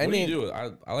 So What do you do?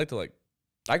 I like to, like,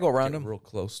 I go around get them. real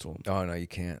close to them. Oh no, you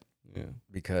can't. Yeah.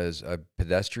 Because a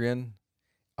pedestrian,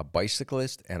 a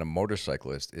bicyclist, and a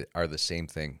motorcyclist are the same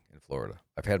thing in Florida.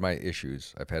 I've had my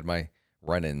issues. I've had my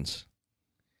run-ins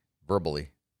verbally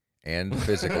and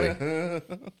physically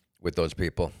with those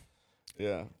people.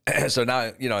 Yeah. So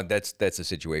now, you know, that's the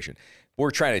situation.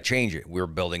 We're trying to change it. We're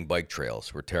building bike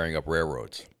trails. We're tearing up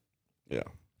railroads. Yeah.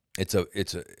 It's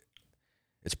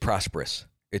prosperous.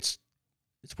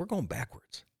 We're going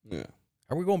backwards. Yeah.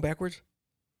 Are we going backwards?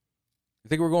 You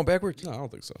think we're going backwards? No, I don't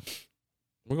think so.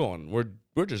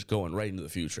 We're just going right into the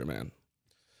future, man.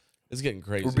 It's getting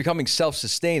crazy. We're becoming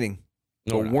self-sustaining.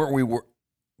 No, Or weren't we?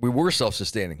 We were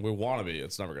self-sustaining. we want to be.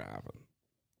 It's never gonna happen.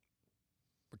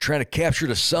 We're trying to capture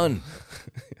the sun,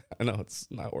 I know it's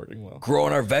not working well.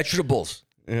 growing our vegetables,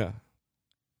 Yeah.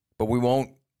 but we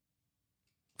won't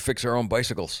fix our own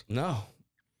bicycles. No.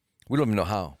 We don't even know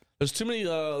how. There's too many.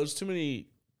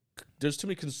 There's too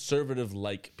many conservative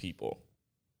like people.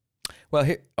 Well,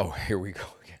 here we go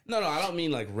again. No, I don't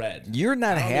mean like red. You're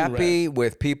not I don't mean happy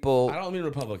with people I don't mean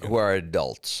Republican. who are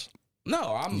adults.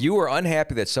 No, I'm. You are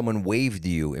unhappy that someone waved to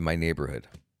you in my neighborhood.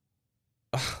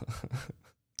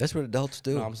 That's what adults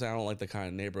do. No, I'm saying I don't like the kind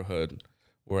of neighborhood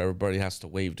where everybody has to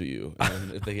wave to you,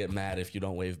 and if they get mad if you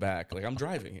don't wave back. Like, I'm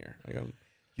driving here. Like,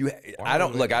 I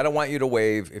don't look. I don't want you to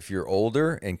wave if you're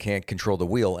older and can't control the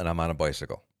wheel, and I'm on a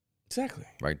bicycle. exactly.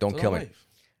 Right? Don't So kill me. wave.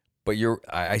 But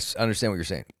I understand what you're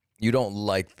saying. You don't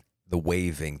like the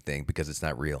waving thing because it's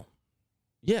not real.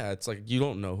 Yeah, it's like you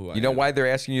don't know who I am. You know why they're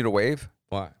asking you to wave?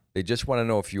 Why? They just want to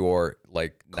know if you're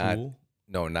like Cool?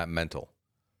 not mental.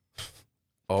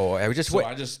 Oh, I would just So wait.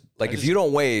 I just Like I if just you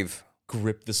don't wave,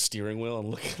 grip the steering wheel and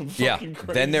look at them yeah, fucking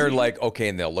crazy. then they're like, okay,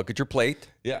 and they'll look at your plate.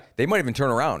 yeah, They might even turn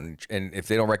around, and if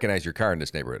they don't recognize your car in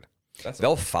this neighborhood,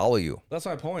 they'll follow you. that's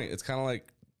my point. It's kind of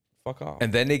like, fuck off.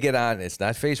 And then they get on. It's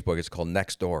not Facebook. It's called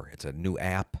Nextdoor. It's a new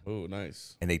app, Oh,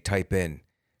 nice. and they type in,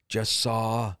 "Just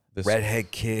saw This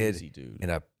redhead kid crazy dude. in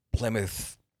a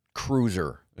Plymouth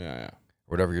Cruiser, Yeah.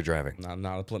 whatever you're driving."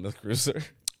 Not a Plymouth Cruiser.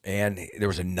 And there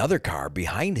was another car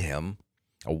behind him,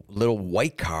 a little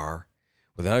white car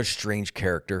with another strange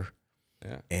character.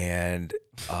 Yeah. And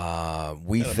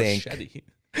we think Machete.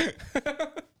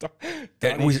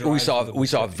 that we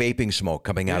saw vaping smoke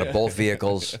coming out of both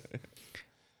vehicles.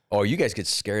 Oh, you guys get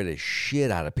scared the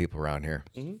shit out of people around here.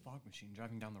 Fog machine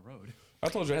driving down the road. I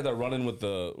told you I had that run in with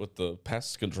the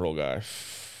pest control guy.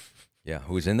 Yeah,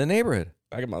 who's in the neighborhood?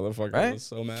 That motherfucker Right? was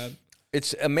so mad.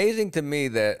 It's amazing to me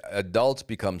that adults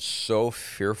become so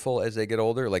fearful as they get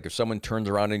older. Like if someone turns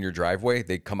around in your driveway,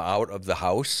 they come out of the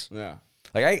house. Yeah.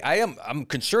 Like I'm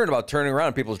concerned about turning around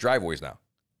in people's driveways now.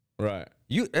 Right.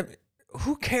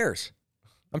 Who cares?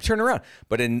 I'm turning around.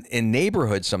 But in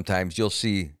neighborhoods, sometimes you'll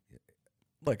see,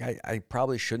 look, I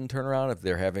probably shouldn't turn around if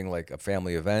they're having like a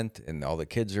family event and all the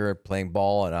kids are playing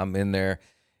ball and I'm in there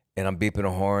and I'm beeping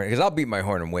a horn. Because I'll beep my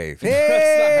horn and wave. That's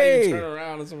not how you Hey! turn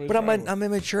around. in somebody's But driveway. I'm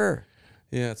immature.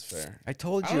 Yeah, that's fair. I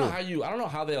told I you. don't know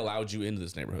how they allowed you into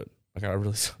this neighborhood. Like, I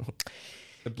really don't.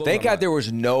 It blows Thank my God mind. there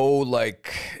was no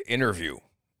like interview.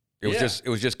 It was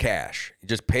Yeah. just cash. You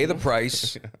just pay the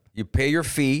price, you pay your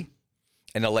fee,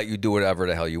 and they'll let you do whatever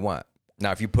the hell you want.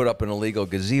 Now, if you put up an illegal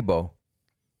gazebo,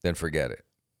 then forget it.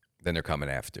 Then they're coming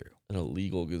after you. An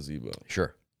illegal gazebo.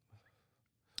 Sure.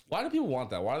 Why do people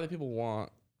want that? Why do people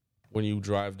want, when you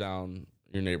drive down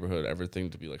your neighborhood, everything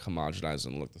to be like homogenized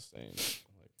and look the same? Like,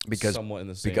 Because somewhat in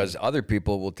the same. because other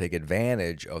people will take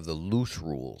advantage of the loose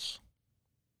rules.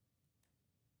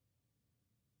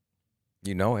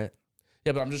 You know it.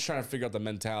 Yeah, but I'm just trying to figure out the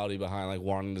mentality behind like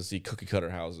wanting to see cookie cutter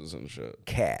houses and shit.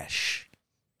 Cash.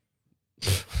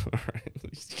 Alright.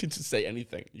 You could just say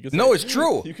anything. You could No, say- it's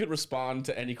true. You could respond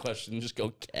to any question and just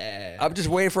go cash. I'm just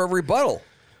waiting for a rebuttal.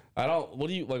 I don't. What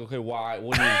do you like? Okay, why?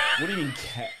 What do you mean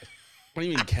cash? What do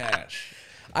you mean cash?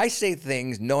 I say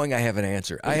things knowing I have an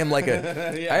answer. I am like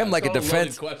a Yeah, I am like a it's not loaded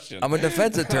defense question. I'm a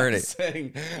defense attorney.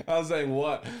 I was saying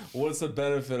what? What's the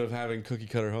benefit of having cookie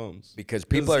cutter homes? Because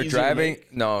people are It's easy to driving.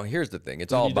 make. No, here's the thing.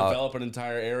 It's all You about develop an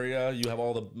entire area. You have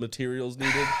all the materials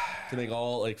needed to make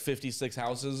all like 56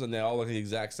 houses, and they all look the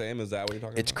exact same. Is that what you're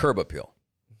talking it's about? curb appeal.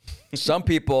 Some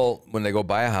people, when they go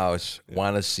buy a house,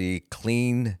 want to see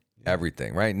clean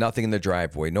everything, right? Nothing in the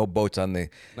driveway, no boats on the.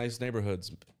 Nice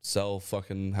neighborhoods sell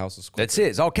fucking houses. That's quicker. it.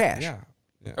 It's all cash. Yeah.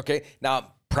 Yeah. Okay.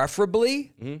 Now,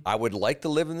 preferably, I would like to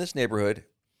live in this neighborhood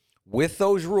with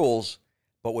those rules,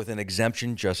 but with an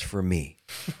exemption just for me.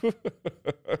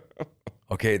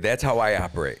 Okay, that's how I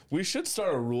operate. We should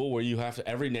start a rule where you have to.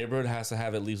 Every neighborhood has to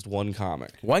have at least one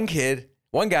comic, One kid,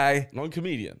 one guy one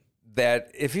comedian.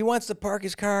 that if he wants to park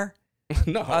his car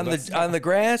No, on that's the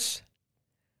grass,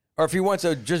 or if he wants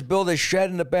to just build a shed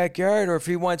in the backyard, or if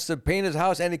he wants to paint his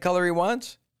house any color he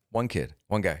wants, one kid,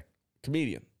 one guy.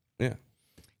 comedian. Yeah,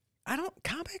 I don't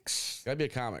comics. gotta be a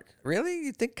comic. Really?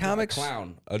 You think comics? A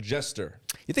clown, a jester.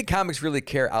 You think comics really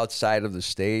care outside of the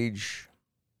stage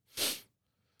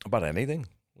about anything?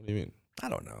 What do you mean? I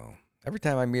don't know. Every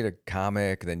time I meet a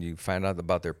comic, then you find out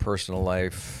about their personal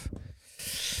life.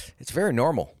 It's very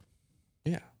normal.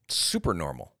 Yeah, Super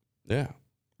normal. yeah.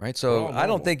 Right? So all I don't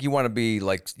normal. think you want to be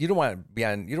like you don't want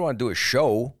to do a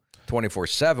show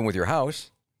 24/7 with your house.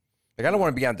 Like I don't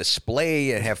want to be on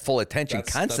display and have full attention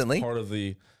constantly.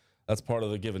 That's part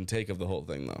of the give and take of the whole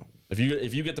thing, though. If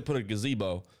you get to put a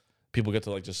gazebo, people get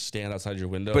to like just stand outside your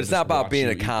window. But and it's not just about watch being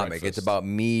you a eat comic. breakfast. It's about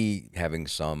me having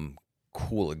some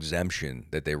cool exemption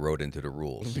that they wrote into the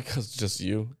rules. because it's just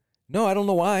you. No, I don't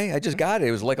know why. I just got it.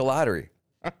 It was like a lottery.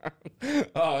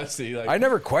 Oh, I see. Like I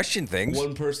never question things.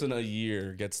 one person a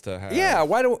year gets to have Yeah,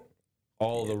 why do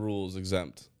all the rules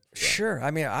exempt. Sure.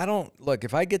 I mean, I don't look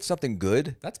if I get something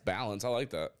good. That's balance. I like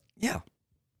that. Yeah.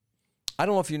 I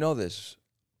don't know if you know this.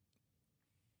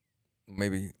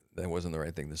 Maybe that wasn't the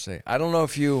right thing to say. I don't know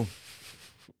if you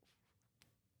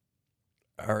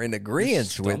are in agreement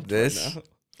with Stumped right this now.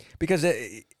 because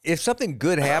if something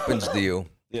good happens to you,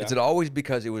 Yeah. is it always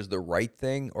because it was the right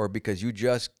thing or because you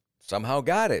just somehow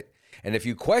got it? And if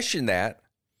you question that,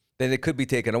 then it could be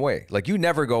taken away. Like you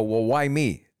never go, well, why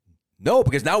me? No,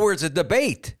 because now it's a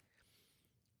debate.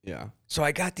 Yeah. So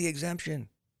I got the exemption.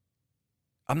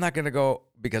 I'm not going to go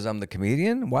because I'm the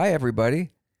comedian. Why,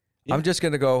 everybody? Yeah. I'm just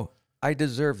going to go, I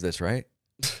deserve this, right?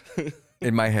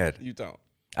 In my head. You don't.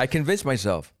 I convinced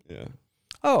myself, Yeah.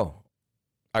 oh,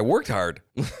 I worked hard.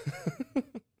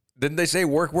 Didn't they say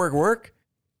work, work, work?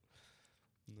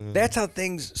 That's how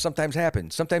things sometimes happen.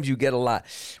 Sometimes you get a lot.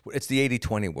 It's the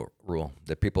 80-20 rule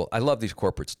that people, I love these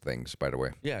corporate things, by the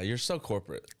way. Yeah, you're so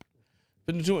corporate.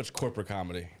 Been too much corporate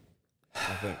comedy.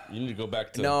 I think you need to go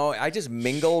back to. No, I just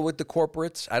mingle with the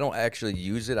corporates. I don't actually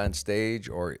use it on stage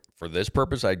or for this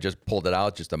purpose. I just pulled it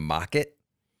out just to mock it.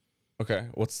 Okay,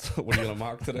 what are you gonna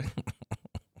mock today?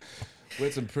 We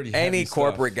had some pretty heavy Any stuff.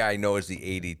 corporate guy knows the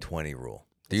 80-20 rule.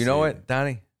 Do you know it,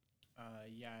 Donnie?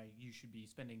 Yeah, you should be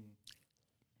spending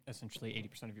essentially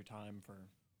 80% of your time for.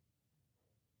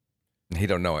 He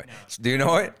don't know it. No. Do you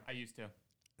know it? I used to.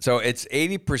 So it's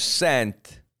 80%.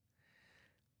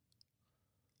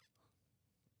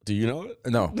 Do you know it?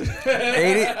 No, 80.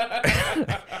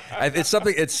 It's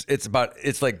something. It's about.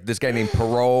 It's like this guy named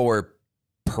Perot or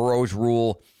Perot's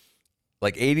rule.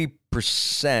 Like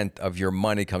 80% of your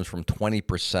money comes from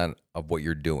 20% of what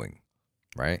you're doing,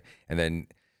 right? And then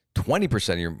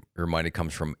 20% of your money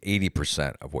comes from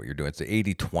 80% of what you're doing. It's the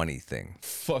 80-20 thing.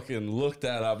 Fucking look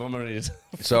that up. I'm gonna need to.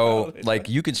 So like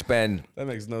you can spend. That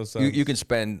makes no sense. You can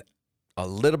spend a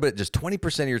little bit, just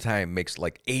 20% of your time makes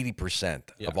like 80%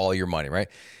 of all your money, right?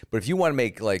 But if you want to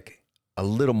make like a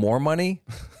little more money,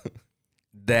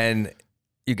 then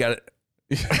you got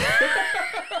to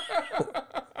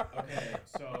Okay,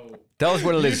 so tell us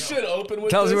what it You is. should open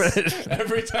with Tell us this what it is.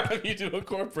 every time you do a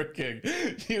corporate gig.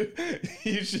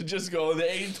 You should just go the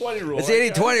 80-20 rule. It's the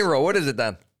 80-20 rule. What is it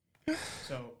then?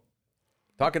 so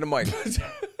Talking to Mike.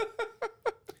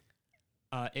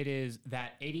 it is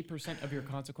that 80% of your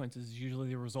consequences is usually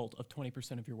the result of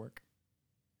 20% of your work.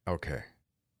 Okay.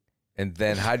 And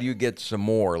then how do you get some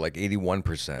more, like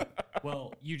 81%?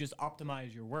 Well, you just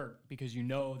optimize your work because you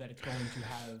know that it's going to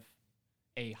have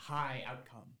a high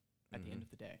outcome at the end of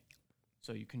the day.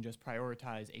 So you can just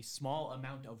prioritize a small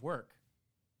amount of work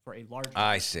for a large.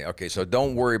 I see. Okay, so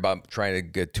don't worry about trying to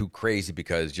get too crazy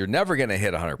because you're never going to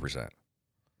hit 100%.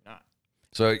 Not.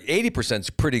 So 80% is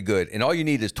pretty good, and all you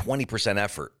need is 20%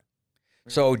 effort.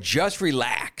 So just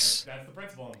relax. That's the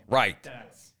principle. Right.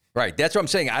 Right. That's what I'm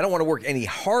saying. I don't want to work any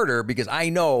harder because I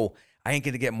know I ain't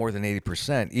going to get more than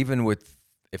 80%, even with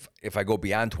if I go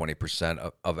beyond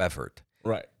 20% of effort.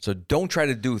 Right. So don't try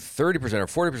to do 30%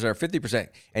 or 40% or 50%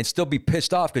 and still be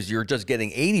pissed off because you're just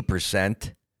getting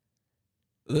 80%.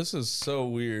 This is so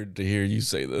weird to hear you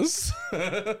say this.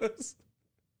 This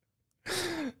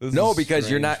No, is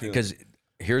because you're strange not, feeling. because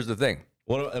here's the thing.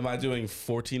 What am I doing?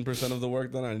 14% of the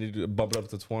work then? I need to bump it up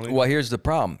to 20. Well, here's the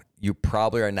problem. You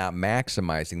probably are not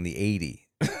maximizing the 80.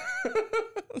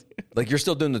 Like you're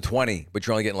still doing the 20, but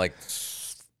you're only getting like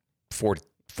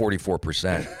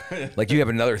 44%. Like you have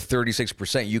another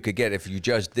 36% you could get if you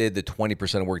just did the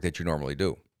 20% of work that you normally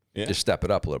do. Yeah. Just step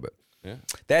it up a little bit. Yeah.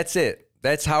 That's it.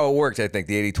 That's how it works, I think,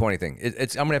 the 80-20 thing. I'm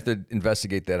going to have to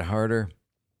investigate that harder.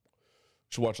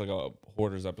 Should watch like a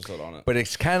Hoarders episode on it. But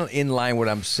it's kind of in line what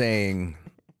I'm saying.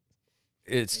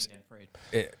 It's Afraid.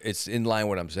 it's in line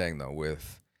what I'm saying though.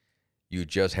 With you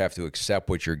just have to accept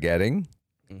what you're getting,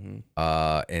 and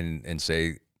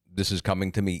say this is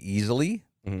coming to me easily.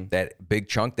 That big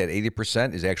chunk, that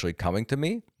 80% is actually coming to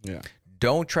me. Yeah.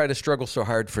 Don't try to struggle so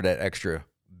hard for that extra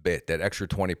bit, that extra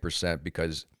 20%,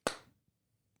 because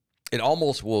it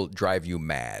almost will drive you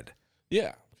mad.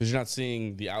 Yeah. Because you're not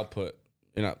seeing the output.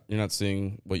 You're not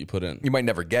seeing what you put in. You might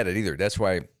never get it either. That's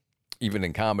why, even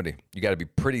in comedy, you got to be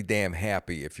pretty damn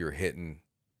happy if you're hitting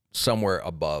somewhere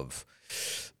above,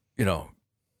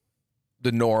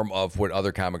 the norm of what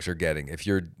other comics are getting. If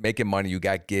you're making money, you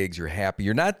got gigs, you're happy.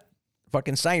 You're not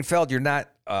fucking Seinfeld. You're not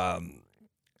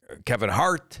Kevin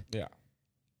Hart. Yeah.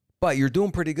 But you're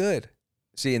doing pretty good.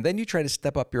 See, and then you try to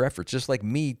step up your efforts, just like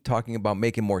me talking about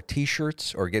making more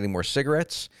T-shirts or getting more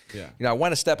cigarettes. Yeah. I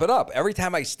want to step it up. Every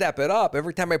time I step it up,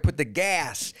 every time I put the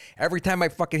gas, every time I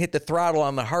fucking hit the throttle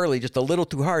on the Harley just a little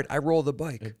too hard, I roll the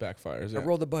bike. It backfires. I Yeah.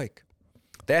 roll the bike.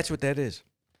 That's what that is.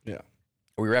 Yeah.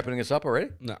 Are we wrapping this up already?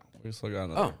 No. We still got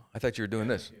another. Oh, I thought you were doing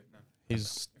this.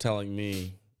 He's telling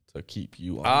me to keep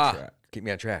you on track. Keep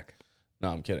me on track. No,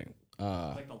 I'm kidding.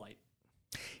 Like the light.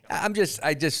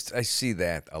 I see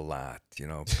that a lot,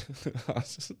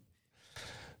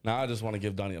 Now I just want to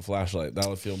give Donnie a flashlight. That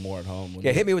would feel more at home.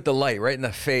 Yeah, hit me with the light right in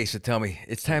the face and tell me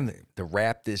it's time to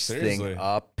wrap this Seriously. thing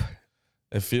up.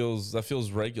 That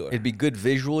feels regular. It'd be good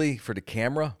visually for the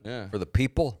camera, Yeah. for the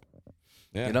people.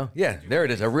 Yeah. You know? Yeah, there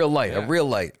it is. A real light. Yeah. A real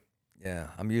light. Yeah,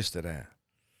 I'm used to that.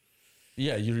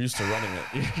 Yeah, you're used to running it.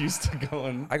 You're used to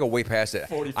going. I go way past it.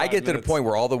 45 I get to the minutes. point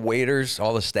where all the waiters,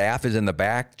 all the staff is in the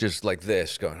back, just like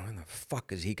this, going, when the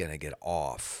fuck is he going to get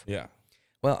off? Yeah.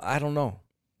 Well, I don't know,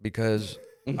 because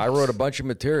I wrote a bunch of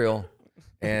material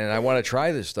and I want to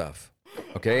try this stuff.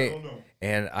 Okay?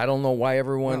 And I don't know why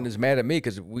everyone is mad at me,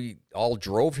 because we all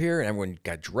drove here and everyone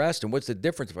got dressed. And what's the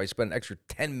difference if I spend an extra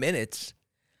 10 minutes?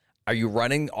 Are you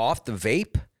running off the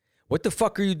vape? What the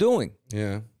fuck are you doing?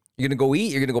 Yeah. You're going to go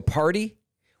eat? You're going to go party?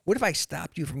 What if I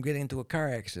stopped you from getting into a car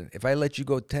accident? If I let you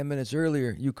go 10 minutes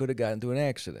earlier, you could have gotten into an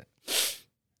accident.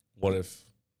 What if,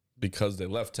 because they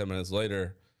left 10 minutes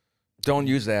later? Don't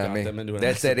use that on Got them me. into an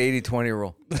That's that 80-20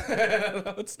 rule.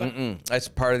 No, it's not. That's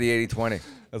part of the 80-20.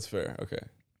 That's fair. Okay.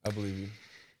 I believe you.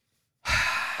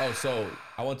 Oh, so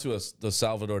I went to the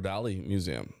Salvador Dali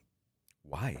Museum.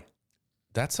 Why?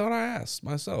 That's what I asked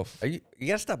myself. You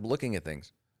got to stop looking at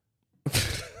things.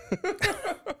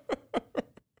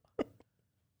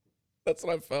 That's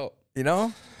what I felt. You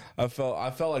know? I felt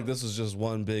like this was just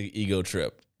one big ego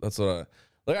trip. That's what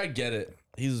I get it.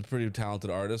 He's a pretty talented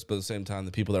artist, but at the same time,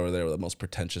 the people that were there were the most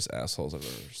pretentious assholes I've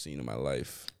ever seen in my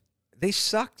life. They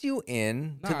sucked you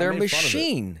in Nah, to I their made fun of it.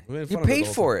 machine. We made You fun of it paid the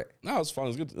whole for time. it. No, it was fun. It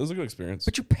was good. It was a good experience.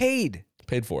 But you paid.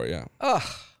 Paid for it, yeah. Ugh.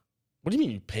 What do you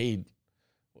mean you paid?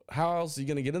 How else are you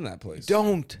gonna get in that place?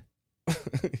 Don't.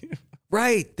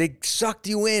 Right. They sucked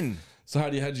you in. So how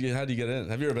do you get in?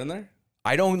 Have you ever been there?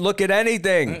 I don't look at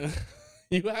anything.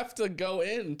 You have to go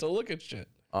in to look at shit.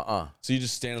 So you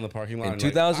just stand in the parking lot. In and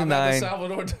you're 2009 I'm at the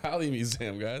Salvador Dali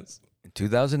Museum, guys. In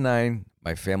 2009,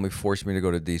 my family forced me to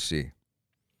go to D.C.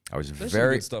 I was There's some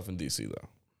very... good stuff in DC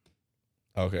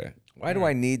though. Okay. Why do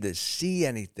I need to see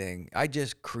anything? I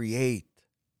just create.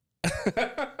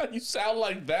 You sound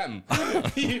like them.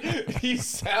 you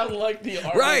sound like the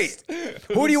artist. Right.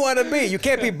 Who do you want to be? You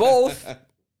can't be both.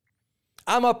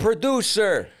 I'm a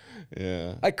producer.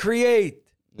 Yeah. I create.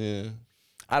 Yeah.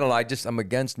 I don't know. I'm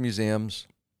against museums.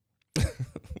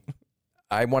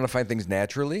 I want to find things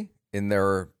naturally in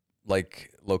their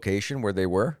location where they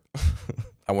were.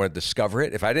 I want to discover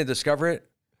it. If I didn't discover it,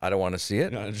 I don't want to see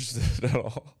it. Not interested at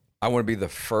all. I want to be the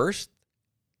first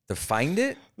to find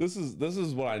it. This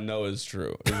is what I know is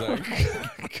true.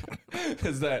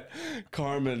 Is that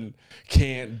Carmen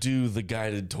can't do the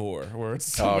guided tour where it's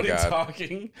somebody God.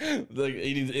 talking. Like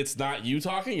it's not you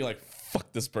talking. You're like,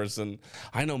 fuck this person.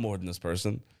 I know more than this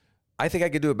person. I think I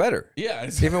could do it better. Yeah.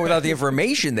 Even without the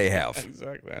information they have.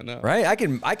 Exactly. I know. Right?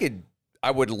 I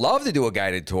would love to do a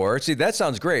guided tour. See, that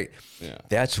sounds great. Yeah.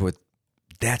 That's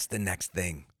the next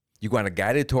thing. You go on a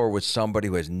guided tour with somebody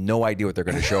who has no idea what they're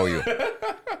going to show you.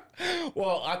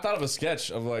 Well, I thought of a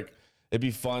sketch of it'd be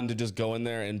fun to just go in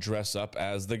there and dress up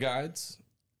as the guides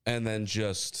and then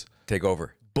just Take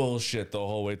over. bullshit the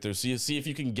whole way through. See if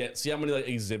you can see how many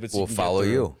exhibits We'll you can get follow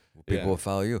through. you. People Yeah. will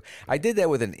follow you. I did that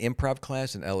with an improv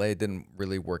class in LA. It didn't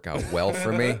really work out well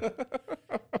for me.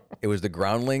 It was the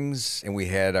Groundlings, and we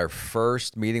had our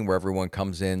first meeting where everyone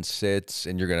comes in, sits,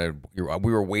 and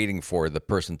we were waiting for the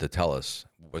person to tell us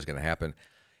what was going to happen.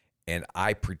 And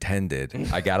I pretended.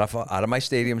 I got out of my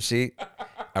stadium seat.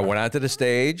 I went onto the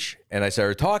stage, and I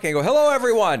started talking. I go, hello,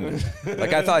 everyone.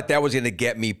 I thought that was going to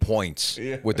get me points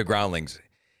with the Groundlings.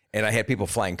 And I had people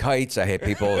flying kites. I had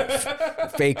people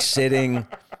fake sitting.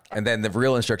 And then the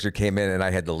real instructor came in, and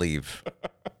I had to leave.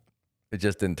 It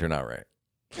just didn't turn out right.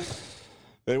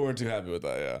 They weren't too happy with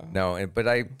that, yeah. No, but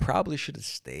I probably should have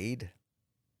stayed.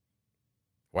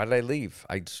 Why did I leave?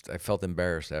 I felt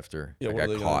embarrassed after Yeah, I what are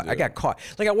got they gonna caught. do? I got caught.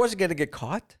 I wasn't going to get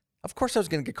caught. Of course I was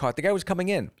going to get caught. The guy was coming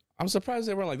in. I'm surprised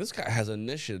they weren't like, this guy has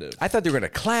initiative. I thought they were going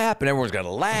to clap and everyone was going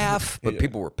to laugh, but Yeah.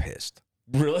 people were pissed.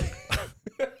 Really?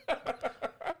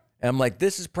 And I'm like,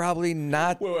 this is probably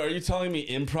not. Wait, are you telling me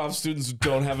improv students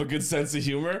don't have a good sense of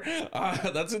humor?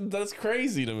 That's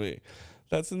crazy to me.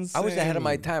 That's insane. I was ahead of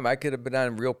my time. I could have been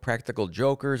on Real Practical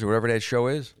Jokers or whatever that show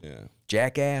is. Yeah.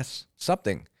 Jackass,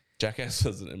 something. Jackass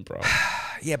does an improv.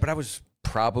 Yeah, but I was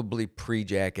probably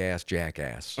pre-Jackass.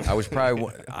 I was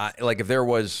probably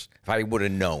if I would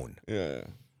have known Yeah.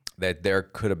 that there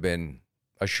could have been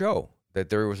a show, that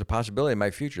there was a possibility in my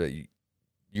future that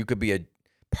you could be a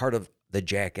part of the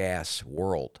Jackass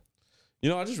world. You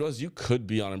know, I just realized you could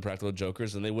be on Impractical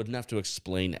Jokers and they wouldn't have to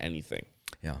explain anything.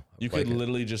 Yeah, You could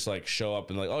literally just show up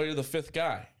and oh, you're the fifth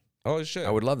guy. Holy shit.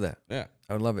 I would love that. Yeah.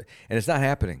 I would love it, and it's not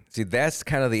happening. See, that's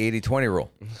kind of the 80-20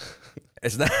 rule.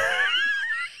 It's not.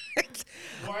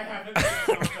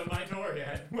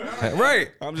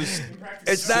 Right. I'm just.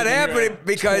 It's not sitting here happening at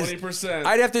because 20%.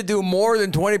 I'd have to do more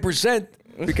than 20%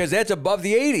 because that's above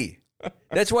the 80.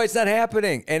 That's why it's not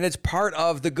happening. And it's part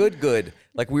of the good.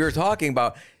 Like we were talking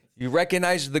about. You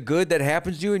recognize the good that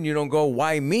happens to you and you don't go,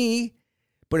 why me?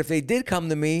 But if they did come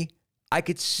to me, I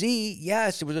could see,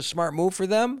 yes, it was a smart move for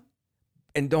them.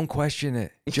 And don't question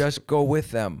it. Just go with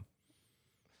them.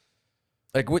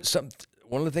 Like one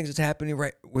of the things that's happening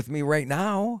with me right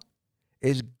now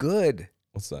is good.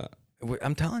 What's that?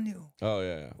 I'm telling you. Oh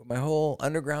yeah. My whole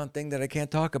underground thing that I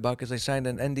can't talk about because I signed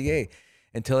an NDA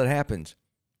until it happens.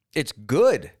 It's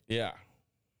good. Yeah.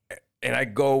 And I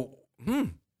go,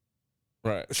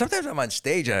 Right. Sometimes I'm on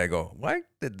stage and I go, why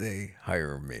did they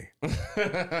hire me?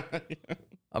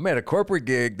 I'm at a corporate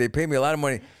gig. They pay me a lot of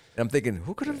money. And I'm thinking,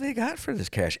 who could have they got for this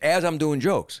cash? As I'm doing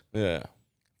jokes. Yeah.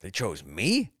 They chose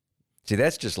me? See,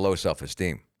 that's just low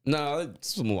self-esteem. No,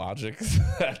 it's some logic.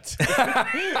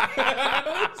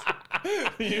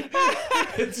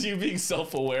 It's you being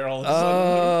self-aware all of a sudden.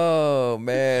 Oh,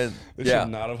 man. They should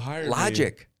not have hired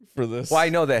Logic. me for this. Well, I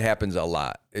know that happens a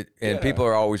lot. And Yeah. people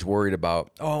are always worried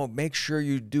about, make sure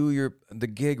you do the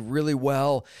gig really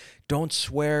well. Don't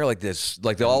swear like this.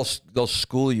 Like they'll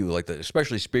school you, like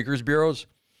especially speakers bureaus.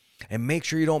 And make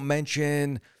sure you don't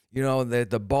mention, that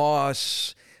the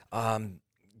boss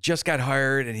just got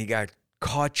hired and he got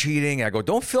caught cheating. And I go,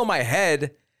 don't fill my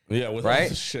head. Yeah, with all Right?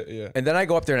 this shit, yeah. And then I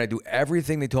go up there and I do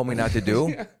everything they told me not to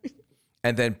do.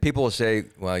 And then people will say,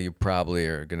 well, you probably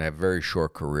are going to have a very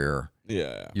short career.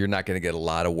 Yeah. You're not going to get a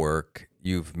lot of work.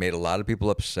 You've made a lot of people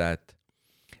upset.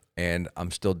 And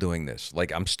I'm still doing this.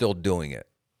 Like, I'm still doing it.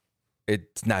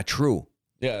 It's not true.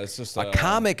 Yeah, it's just A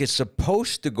comic is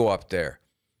supposed to go up there.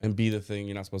 and be the thing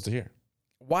you're not supposed to hear.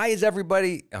 Why is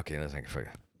everybody... Okay, let's think.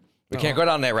 We can't go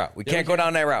down that route. We can't go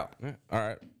down that route. Yeah. All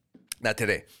right. Not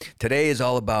today. Today is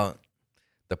all about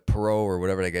the pro or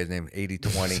whatever that guy's name,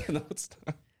 80-20. No, it's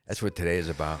not. That's what today is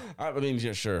about. I mean,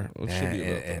 yeah, sure. It should be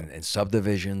about that. And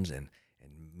subdivisions and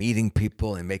meeting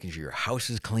people and making sure your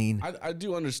house is clean. I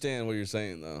do understand what you're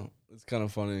saying, though. It's kind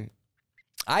of funny.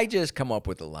 I just come up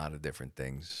with a lot of different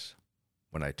things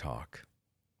when I talk.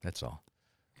 That's all.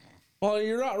 Well,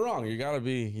 you're not wrong. You gotta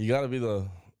be the.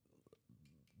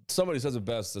 Somebody says it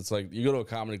best. It's like you go to a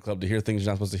comedy club to hear things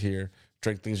you're not supposed to hear,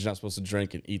 drink things you're not supposed to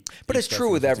drink, and eat. But it's stuff true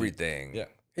you're with not supposed to eat. everything. Yeah.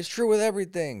 It's true with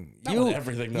everything. Not with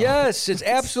everything, though. Yes, it's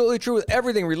absolutely true with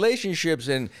everything. Relationships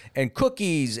and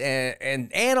cookies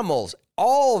and animals.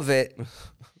 All of it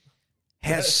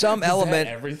has some Is that element.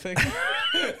 everything.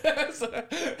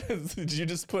 Did you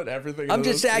just put everything? I'm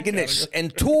into just those saying three this.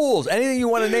 And tools, anything you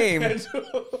want to name.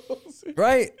 categories?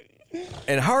 Right?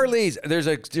 And Harleys, there's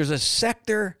a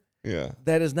sector Yeah.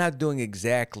 that is not doing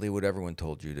exactly what everyone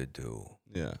told you to do.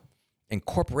 Yeah. And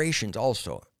corporations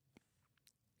also.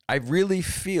 I really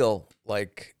feel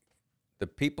like the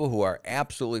people who are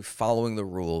absolutely following the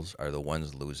rules are the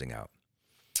ones losing out.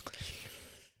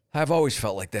 I've always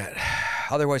felt like that.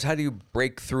 Otherwise, how do you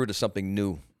break through to something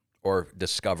new or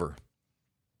discover?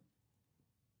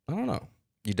 I don't know.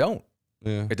 You don't.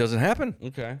 Yeah. It doesn't happen.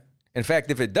 Okay. In fact,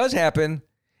 if it does happen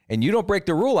and you don't break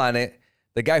the rule on it,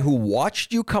 the guy who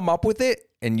watched you come up with it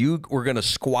and you were going to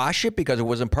squash it because it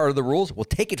wasn't part of the rules will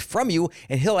take it from you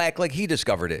and he'll act like he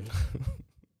discovered it.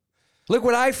 Look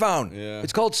what I found. Yeah.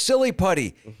 It's called silly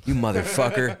putty. You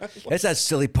motherfucker. That's not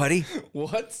silly putty.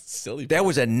 What? Silly. That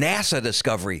was a NASA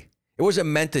discovery. It wasn't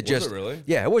meant to just. it really?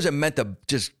 Yeah, it wasn't meant to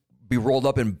just be rolled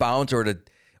up in bounds or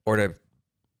to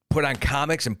put on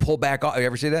comics and pull back off. You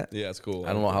ever see that? Yeah, it's cool.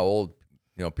 I don't know how old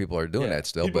people are doing Yeah. that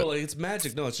still, People but are like, it's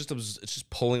magic. No, it's just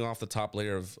pulling off the top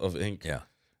layer of ink. yeah.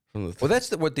 From the Well,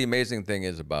 that's what the amazing thing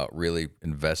is about really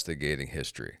investigating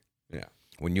history. yeah.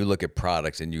 When you look at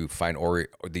products and you find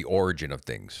the origin of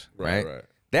things, right? Right.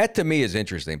 That to me is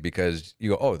interesting because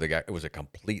you go, oh, it was a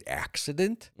complete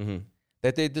accident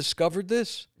that they discovered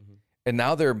this, and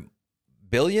now they're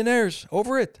billionaires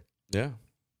over it. Yeah.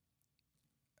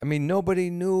 I mean,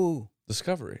 nobody knew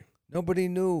Discovery.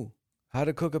 how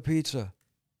to cook a pizza,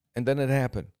 and then it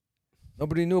happened.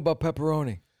 Nobody knew about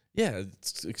pepperoni. Yeah,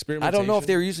 it's experimentation. I don't know if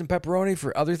they were using pepperoni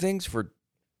for other things.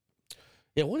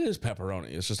 Yeah, what is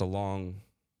pepperoni? It's just a long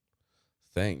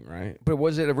thing, right? But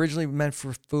was it originally meant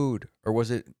for food, or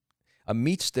was it a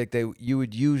meat stick that you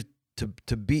would use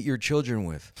to beat your children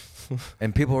with?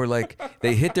 And people were like,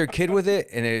 they hit their kid with it,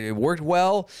 and it worked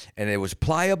well, and it was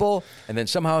pliable. And then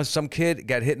somehow some kid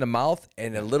got hit in the mouth,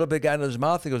 and a little bit got in his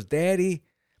mouth. He goes, "Daddy,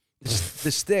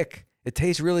 the stick, it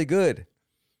tastes really good."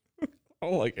 I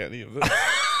don't like any of this.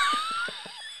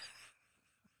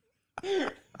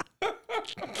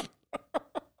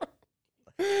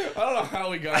 I don't know how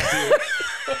we got here.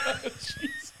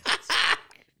 Jesus.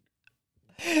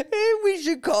 Hey, we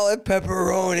should call it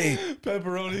pepperoni.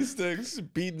 Pepperoni sticks.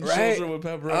 Beating Right? children with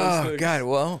pepperoni Oh, sticks. God.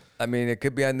 Well, I mean, it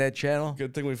could be on that channel.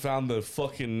 Good thing we found the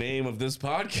fucking name of this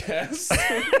podcast.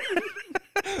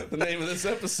 The name of this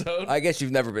episode. I guess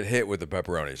you've never been hit with a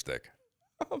pepperoni stick.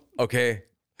 Okay.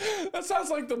 That sounds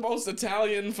like the most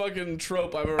Italian fucking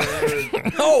trope I've ever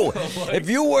heard. No, if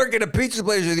you work at a pizza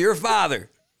place with your father,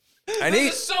 and This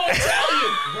he's is so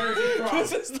Italian. Where is he from?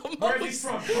 This is the Where is he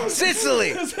most. from?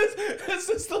 Sicily, This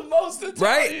is the most Italian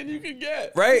Right? you can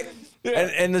get. right? Yeah.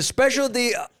 And the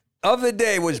specialty of the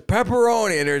day was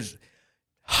pepperoni, and there's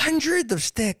hundreds of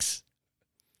sticks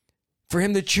for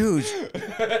him to choose.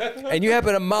 And you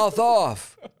happen to mouth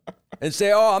off and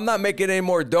say, "Oh, I'm not making any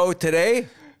more dough today.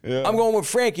 Yeah. I'm going with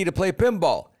Frankie to play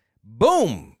pinball."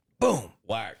 Boom, boom.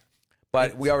 Whack.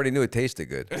 But we already knew it tasted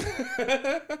good.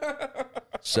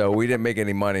 So we didn't make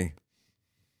any money.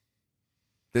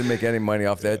 Didn't make any money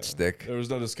off that stick. There was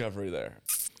no discovery there.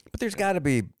 But there's got to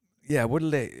be, yeah, what do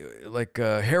they, like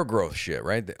hair growth shit,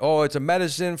 right? Oh, it's a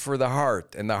medicine for the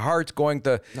heart, and the heart's going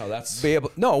to No, that's be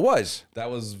able, no, it was. that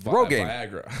was Rogaine.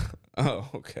 Viagra. Oh,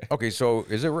 okay. Okay, so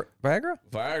is it Viagra?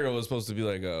 Viagra was supposed to be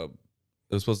like it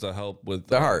was supposed to help with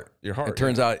The heart. Your heart. It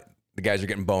turns out the guys are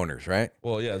getting boners, right?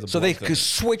 Well, yeah. It's a So they blood could thinner.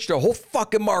 switch their whole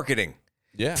fucking marketing.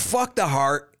 Yeah. Fuck the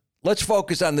heart. Let's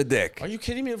focus on the dick. Are you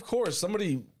kidding me? Of course.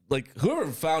 Somebody like whoever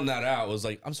found that out was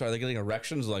like, I'm sorry, they're getting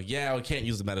erections. Like, yeah, we can't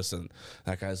use the medicine.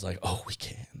 That guy's like, oh, we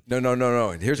can.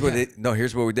 No. Here's what Yeah.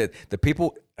 here's what we did. The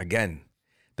people, again,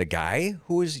 the guy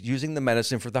who was using the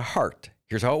medicine for the heart,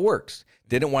 here's how it works.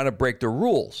 Didn't want to break the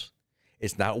rules.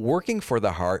 It's not working for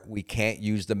the heart. We can't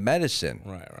use the medicine.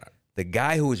 Right. The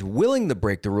guy who was willing to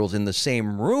break the rules in the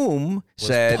same room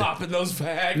said, Popping those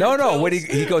Viagra. no. What pills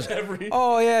he goes, every-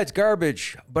 oh yeah, it's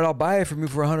garbage, but I'll buy it from you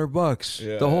for $100.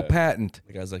 Yeah. The whole patent.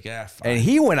 The guy's like, yeah, fine. And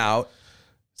he went out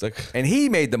It's like, and he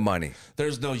made the money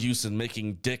there's no use in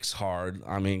making dicks hard.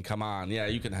 I mean, come on. Yeah,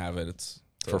 you can have it. It's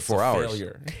For it's 4 a hours.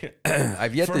 Failure.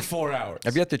 I've yet For to 4 hours.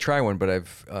 I've yet to try one, but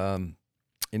I've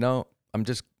I'm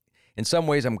just in some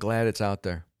ways I'm glad it's out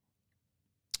there.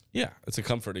 Yeah, it's a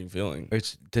comforting feeling.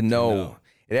 It's to know. know.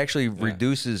 It actually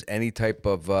reduces any type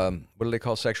of what do they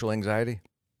call sexual anxiety?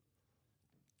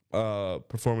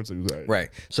 Performance anxiety. Right.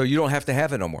 So you don't have to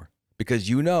have it no more because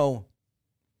you know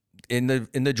in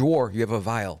the drawer you have a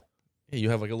vial. Yeah, you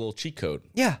have like a little cheat code.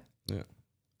 Yeah. Yeah.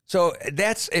 So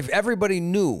that's if everybody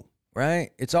knew,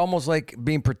 right? It's almost like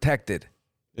being protected.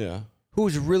 Yeah.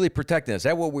 Who's really protecting us?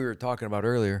 That's what we were talking about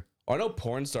earlier. I know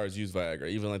porn stars use Viagra,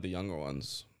 even like the younger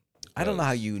ones. I don't know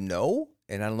how you know,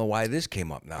 and I don't know why this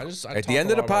came up now. I At talk the end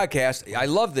a of the lot about- podcast, I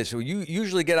love this. You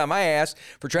usually get on my ass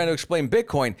for trying to explain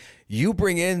Bitcoin. You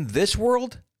bring in this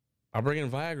world I'll bring in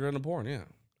Viagra into porn, yeah.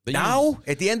 They now use-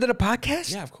 at the end of the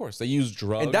podcast? yeah, of course. They use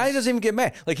drugs. And Donnie doesn't even get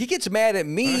mad. Like, he gets mad at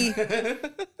me.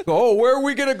 Oh, where are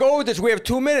we going to go with this? We have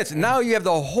 2 minutes. And now you have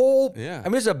the whole. Yeah. I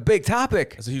mean, it's a big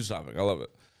topic. It's a huge topic. I love it.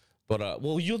 But,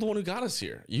 well, you're the one who got us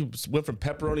here. You went from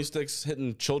pepperoni sticks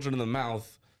hitting children in the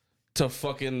mouth to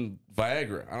fucking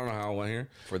Viagra. I don't know how I went here.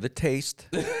 For the taste.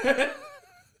 to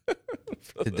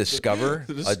discover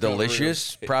the a discovery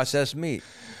delicious of taste. processed meat.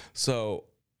 So,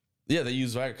 yeah, they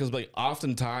use Viagra because, like,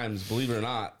 oftentimes, believe it or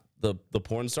not, the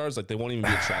porn stars, like, they won't even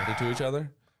be attracted to each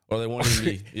other. Or they won't even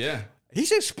be, yeah.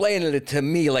 He's explaining it to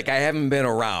me like I haven't been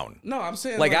around. No, I'm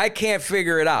saying, Like I can't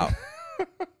figure it out.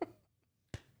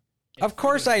 Of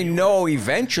course, I know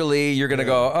eventually you're gonna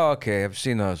go. Oh, okay, I've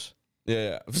seen those.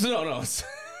 Yeah. No,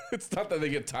 it's not that they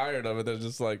get tired of it. They're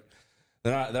just like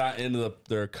they're not into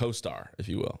their co-star, if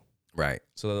you will. Right,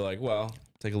 So they're like, well,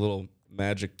 take a little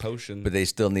magic potion. but they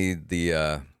still need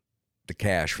the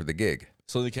cash for the gig.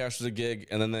 So they cash the gig,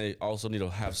 and then they also need to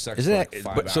have sex. Isn't for that? like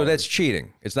 5 But, so hours. that's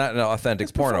cheating. It's not an authentic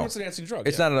It's porno. performance enhancing drug.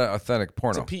 It's yeah. not an authentic It's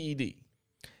porno. a PED.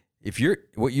 If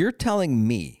what you're telling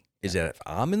me is that if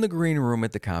I'm in the green room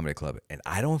at the comedy club and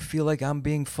I don't feel like I'm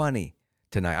being funny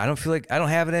tonight, I don't feel like I don't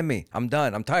have it in me. I'm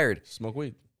done. I'm tired. Smoke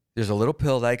weed. There's a little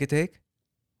pill that I could take,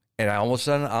 and all of a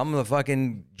sudden I'm the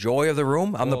fucking joy of the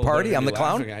room. I'm the Well, party. they're I'm the gonna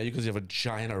be laughing clown. at you because you have a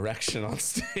giant erection on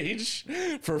stage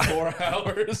for 4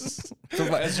 hours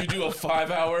as you do a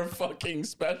 5-hour fucking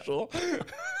special.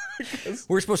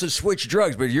 We're supposed to switch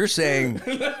drugs, but you're saying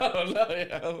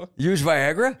yeah. use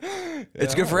Viagra?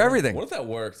 It's good for everything. What if that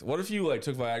worked? What if you like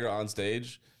took Viagra on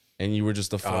stage and you were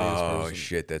just the funniest Oh person?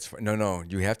 shit, that's fun. No.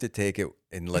 You have to take it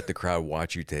and let the crowd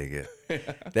watch you take it.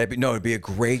 It'd be a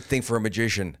great thing for a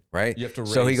magician, right? You have to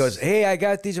So he raise- goes, "Hey, I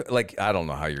got these." Like, I don't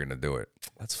know how you're gonna do it.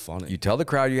 That's funny. You tell the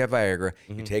crowd you have Viagra,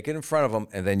 Mm-hmm. you take it in front of them,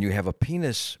 and then you have a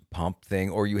penis pump thing,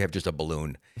 or you have just a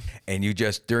balloon, and you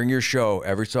just during your show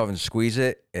every so often squeeze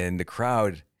it, and the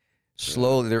crowd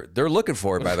slowly they're looking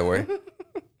for it. By the way,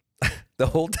 the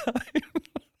whole time.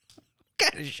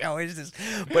 What kind of show is this?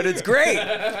 But it's great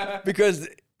because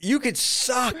you could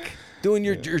suck. Doing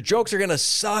your jokes are gonna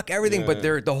suck, everything, but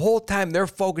they're the whole time they're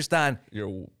focused on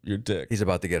Your dick. he's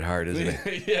about to get hard, isn't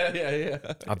he? yeah.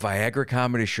 A Viagra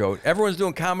comedy show. Everyone's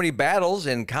doing comedy battles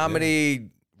and comedy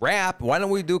rap. Why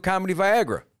don't we do comedy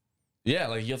Viagra? Yeah,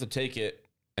 like you have to take it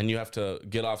and you have to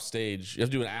get off stage. You have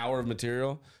to do an hour of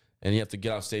material and you have to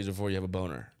get off stage before you have a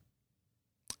boner.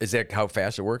 Is that how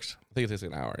fast it works? I think it takes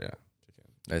like an hour, yeah.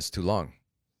 That's too long.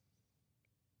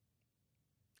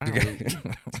 I don't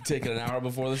know, take it an hour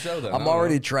before the show then. I'm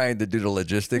already trying to do the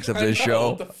logistics of this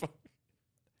show.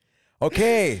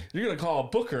 Okay. You're going to call a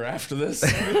booker after this.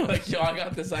 Like, yo, I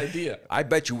got this idea. I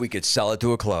bet you we could sell it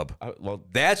to a club. Well,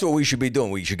 That's what we should be doing.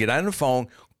 We should get on the phone,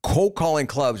 cold calling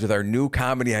clubs with our new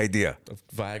comedy idea.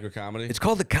 Viagra comedy? It's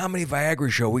called the Comedy Viagra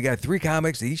Show. We got 3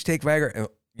 comics. They each take Viagra.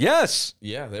 Yes.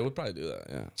 Yeah, they would probably do that,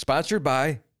 yeah. Sponsored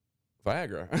by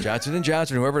Viagra. Johnson &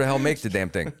 Johnson, whoever the hell makes the damn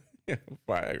thing. Yeah,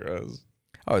 Viagra is...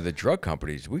 Oh, the drug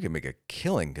companies, we can make a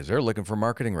killing because they're looking for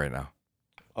marketing right now.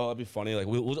 Oh, that'd be funny. Like,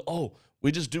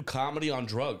 we just do comedy on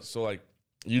drugs. So, like,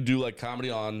 you do, like, comedy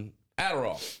on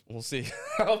Adderall. We'll see.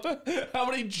 How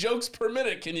many jokes per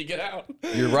minute can you get out?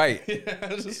 You're right. Yeah,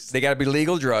 just- They got to be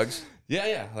legal drugs.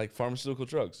 yeah, like pharmaceutical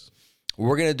drugs.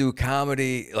 We're going to do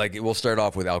comedy. Like, we'll start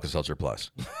off with Alka-Seltzer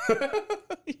Plus.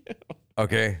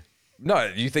 Okay.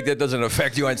 No, you think that doesn't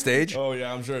affect you on stage? Oh,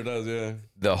 yeah, I'm sure it does, yeah.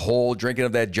 The whole drinking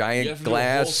of that You giant have to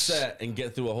glass. do a whole set and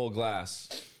get through a whole glass.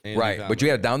 And do Right. But comedy.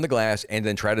 you got to down the glass and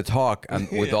then try to talk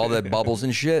with all the bubbles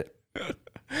and shit.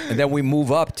 And then we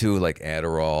move up to like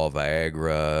Adderall,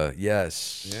 Viagra.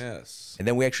 Yes. Yes. And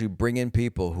then we actually bring in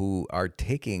people who are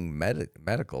taking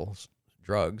medical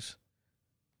drugs.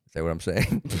 Is that what I'm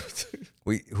saying?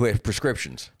 Who have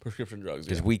prescriptions. Prescription drugs,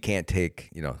 Because yeah. we can't take,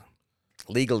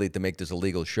 legally to make this a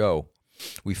legal show.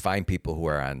 We find people who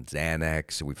are on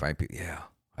Xanax. We find people, yeah,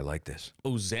 I like this.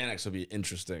 Oh, Xanax would be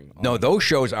interesting. No, those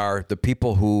shows are the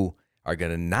people who are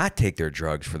going to not take their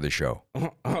drugs for the show.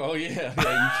 Oh, yeah.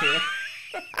 Yeah, you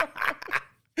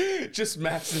can't. Just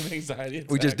massive anxiety.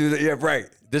 We just do that. Yeah, right.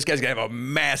 This guy's going to have a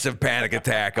massive panic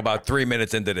attack about 3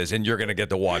 minutes into this, and you're going to get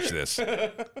to watch this.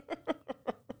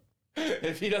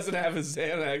 If he doesn't have his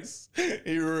Xanax,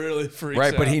 he really freaks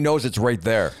Right, out. but he knows it's right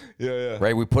there. Yeah.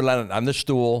 Right, we put it on the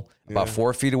stool about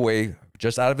 4 feet away,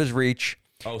 just out of his reach.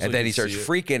 Oh, so and you then he can starts see it.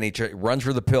 freaking. He runs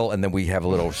for the pill, and then we have a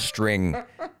little string.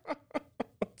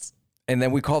 And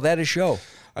then we call that a show.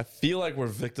 I feel like we're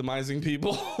victimizing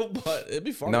people, but it'd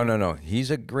be fun. No.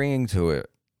 He's agreeing to it.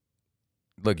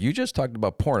 Look, you just talked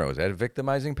about porno. Is that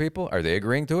victimizing people? Are they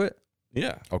agreeing to it?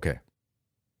 Yeah, Okay.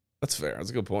 that's fair. That's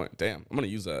a good point. Damn, I'm gonna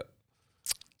use that.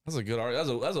 That's a good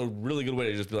argument. That's a really good way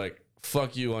to just be like,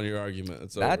 "Fuck you" on your argument.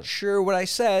 It's over. Not sure what I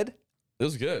said. It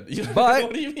was good. But-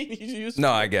 what do you mean? You used No,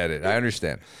 I get it. I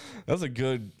understand. That's a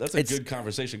good. That's a It's- good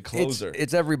conversation closer.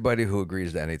 It's everybody who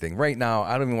agrees to anything. Right now,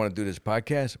 I don't even want to do this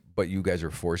podcast, but you guys are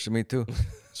forcing me to.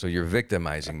 So you're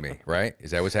victimizing me, right?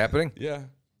 Is that what's happening? yeah.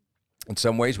 In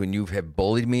some ways, when you have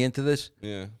bullied me into this,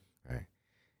 Yeah. right?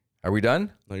 Are we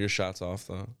done? No, your shot's off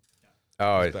though.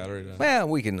 Oh, Battery down. well,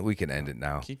 we can end it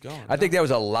now. Keep going. I think that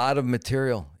was a lot of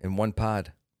material in one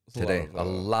pod It's a lot today. of, A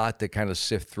lot to kind of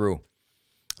sift through.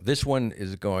 This one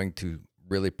is going to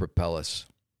really propel us.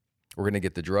 We're going to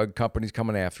get the drug companies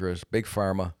coming after us. Big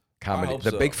Pharma comedy, hope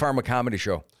the so. Big Pharma comedy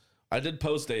show. I did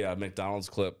post a McDonald's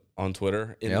clip on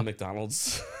Twitter in Yeah. the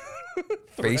McDonald's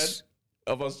Face thread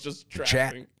of us just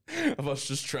chat.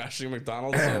 trashing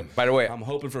McDonald's. So By the way, I'm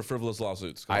hoping for frivolous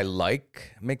lawsuits. I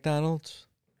like McDonald's,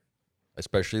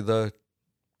 especially the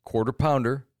quarter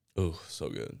pounder. Oh, so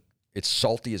good. It's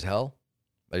salty as hell.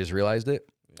 I just realized it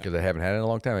because I haven't had it in a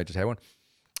long time. I just had one.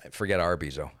 Forget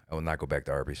Arby's though. I will not go back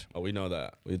to Arby's. Oh, we know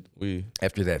that. We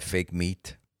After that fake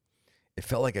meat, it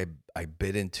felt like I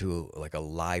bit into like a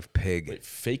live pig. wait,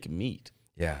 fake meat.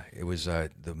 Yeah, it was.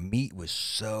 The meat was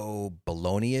so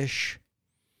bologna-ish.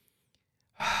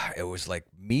 It was like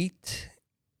meat.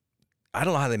 I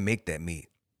don't know how they make that meat.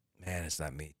 Man, it's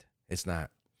not meat. It's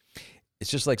not. It's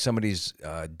just like some of these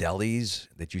delis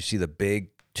that you see the big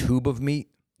tube of meat.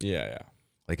 Yeah.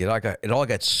 Like it all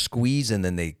got squeezed, and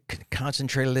then they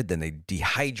concentrated it, then they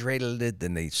dehydrated it,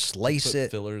 then they slice Put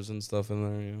it, fillers and stuff in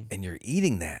there. Yeah. and you're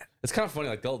eating that. It's kind of funny.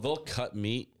 Like they'll cut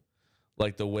meat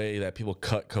like the way that people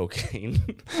cut cocaine.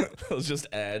 They'll just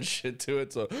add shit to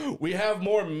it. So we have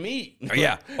more meat.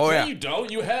 Yeah. Oh, No, yeah. you don't.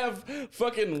 You have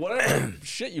fucking whatever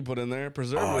shit you put in there. Oh,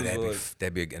 Preservatives.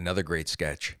 that'd be another great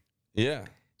sketch. Yeah.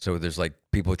 So there's like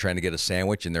people trying to get a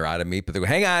sandwich and they're out of meat, but they go,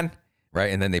 hang on,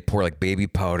 right? And then they pour like baby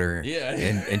powder, Yeah.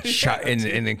 and Yeah,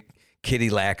 and kitty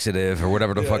laxative or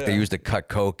whatever the fuck they yeah. use to cut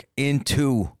coke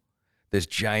into this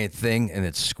giant thing, and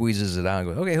it squeezes it out and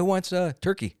goes, okay, who wants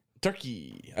turkey?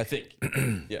 Turkey, I think.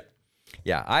 Yeah.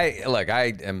 Yeah,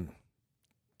 I am,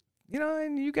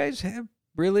 and you guys have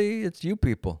really, it's you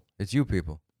people. It's you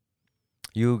people.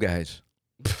 You guys.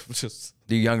 Just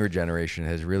The younger generation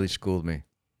has really schooled me.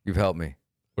 You've helped me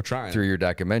we're trying. through your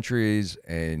documentaries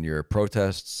and your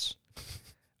protests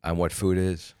on what food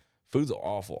is Food's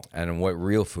awful. and on what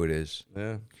real food is.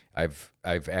 Yeah. I've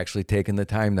actually taken the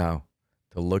time now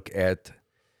to look at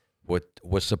what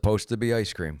was supposed to be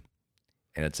ice cream,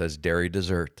 and it says dairy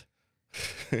dessert.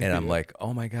 And I'm like,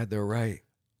 oh my God, they're right.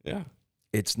 Yeah.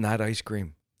 It's not ice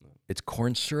cream. It's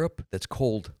corn syrup that's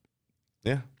cold,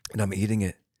 Yeah. and I'm eating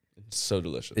it. It's so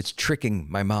delicious. It's tricking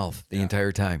my mouth the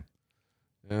entire time.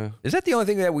 yeah. Is that the only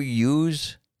thing that we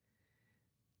use?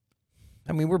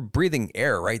 I mean, we're breathing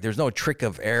air, right? There's no trick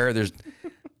of air.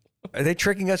 Are they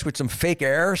tricking us with some fake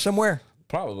air somewhere?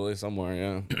 Probably somewhere,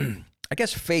 yeah. I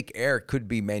guess fake air could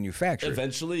be manufactured.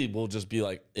 Eventually we'll just be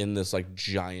like in this like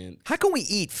giant How can we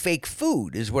eat fake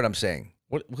food is what I'm saying.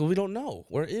 what well, we don't know.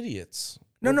 We're idiots.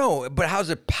 No, but how's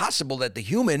it possible that the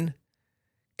human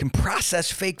can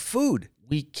process fake food?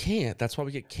 We can't. That's why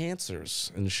we get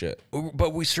cancers and shit.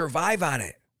 But we survive on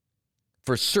it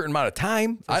for a certain amount of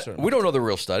time. For a certain We don't know the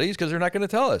real studies because they're not going to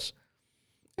tell us.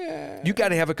 You got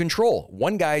to have a control.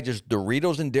 One guy just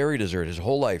Doritos and dairy dessert his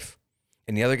whole life,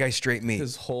 and the other guy straight meat.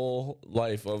 His whole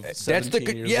life of That's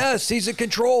 17 years. yes, he's a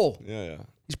control. Yeah.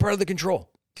 He's part of the control.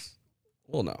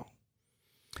 Well, no.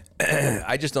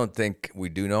 I just don't think we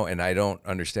do know, and I don't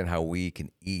understand how we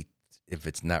can eat if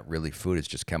it's not really food, it's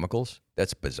just chemicals.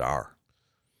 That's bizarre.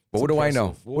 But what do I know?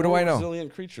 Impressive. What do I know?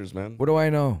 Resilient creatures, man. What do I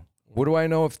know? What do I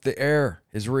know if the air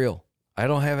is real? I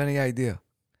don't have any idea.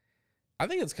 I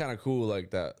think it's kind of cool,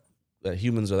 like that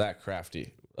humans are that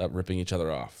crafty at ripping each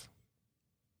other off.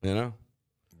 You know,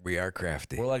 We are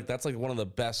crafty. we're like that's like one of the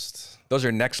best. Those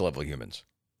are next level humans.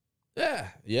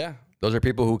 Yeah. Those are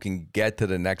people who can get to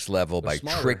the next level They're by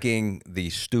smarter. tricking the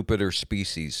stupider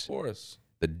species, For us,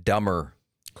 the dumber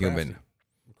human,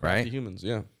 crafty right? humans.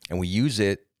 Yeah. And we use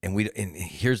it, and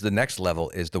here's the next level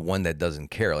is the one that doesn't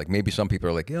care. Like maybe some people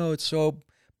are like, "Yo, it's so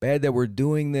bad that we're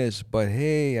doing this, but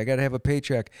hey, I got to have a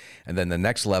paycheck." And then the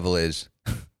next level is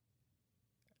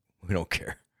we don't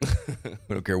care.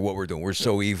 We don't care what we're doing. We're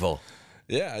so evil.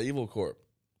 Yeah. Evil Corp.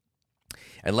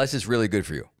 Unless it's really good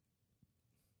for you.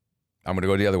 I'm going to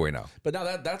go the other way now. But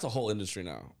now that's a whole industry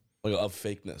now, like of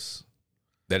fakeness.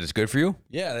 That it's good for you?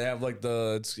 Yeah, they have like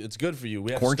it's good for you.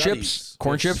 We have Corn studies. chips? We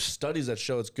Corn have chips? Studies that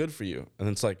show it's good for you, and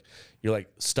it's like you're like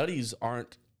studies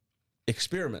aren't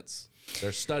experiments;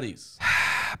 they're studies.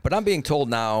 But I'm being told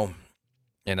now,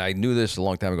 and I knew this a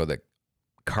long time ago, that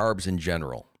carbs in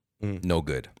general, no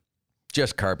good.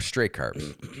 Just carbs, straight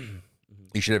carbs.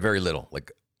 You should have very little,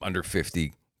 like under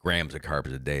 50 grams of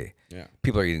carbs a day. Yeah,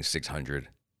 People are eating 600.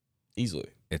 easily.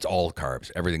 It's all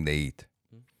carbs, everything they eat.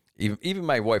 Even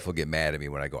my wife will get mad at me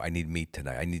when I go, I need meat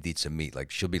tonight. I need to eat some meat.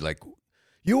 Like she'll be like,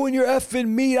 you and your effing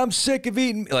meat. I'm sick of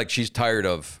eating. Like she's tired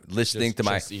of listening to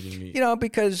Just eating meat.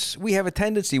 because we have a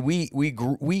tendency. We've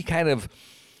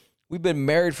been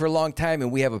married for a long time,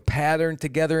 and we have a pattern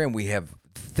together, and we have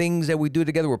things that we do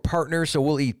together. We're partners, so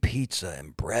we'll eat pizza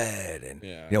and bread, and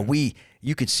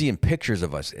you could see in pictures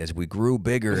of us as we grew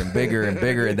bigger and bigger and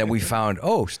bigger, and then we found,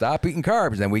 stop eating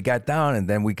carbs. Then we got down, and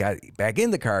then we got back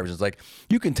into carbs. It's like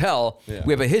you can tell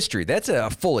we have a history. That's a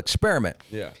full experiment.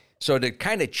 Yeah. So to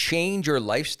kind of change your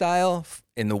lifestyle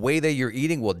in the way that you're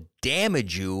eating will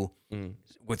damage you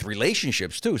with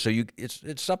relationships too. So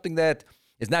it's something that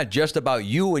is not just about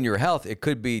you and your health. It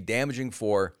could be damaging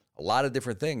for a lot of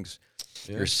different things.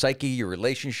 Yeah. Your psyche, your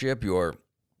relationship, your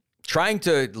trying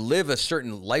to live a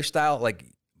certain lifestyle. Like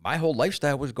my whole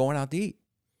lifestyle was going out to eat.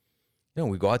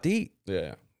 We go out to eat.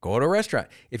 Yeah. Go to a restaurant.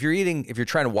 If you're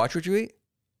trying to watch what you eat,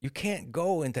 you can't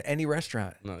go into any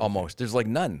restaurant almost. There's like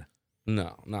none.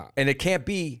 No, not. And it can't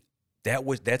be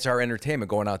that's our entertainment,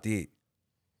 going out to eat.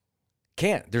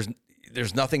 Can't.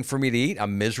 There's nothing for me to eat.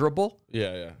 I'm miserable.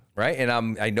 Yeah. Right? And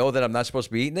I know that I'm not supposed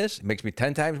to be eating this. It makes me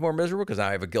 10 times more miserable because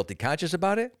I have a guilty conscience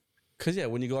about it. Because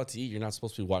when you go out to eat, you're not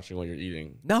supposed to be watching what you're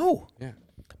eating. No. Yeah.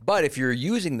 But if you're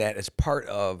using that as part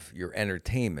of your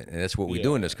entertainment, and that's what we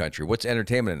do in this country. What's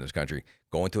entertainment in this country?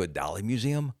 Going to a dolly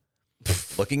museum,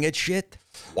 looking at shit,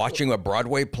 watching a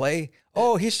Broadway play.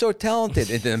 Oh, he's so talented,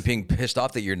 and then being pissed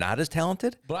off that you're not as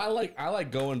talented. But I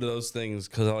like going to those things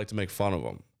because I like to make fun of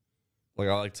them. Like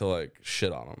I like to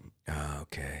shit on them.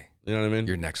 Okay. You know what I mean?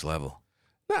 You're next level.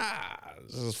 Nah,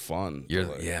 this is fun. You're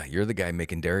the guy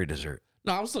making dairy dessert.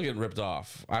 No, I'm still getting ripped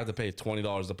off. I have to pay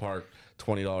 $20 to park,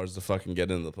 $20 to fucking get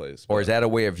into the place. Or is that a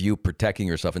way of you protecting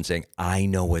yourself and saying, I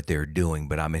know what they're doing,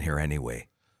 but I'm in here anyway?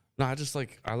 No,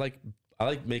 I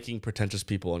like making pretentious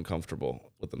people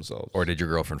uncomfortable with themselves. Or did your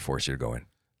girlfriend force you to go in?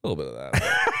 A little bit of that.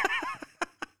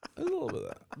 A little bit of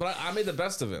that. But I made the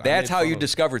best of it. That's how you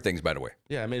discover things, by the way.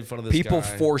 Yeah, I made fun of this People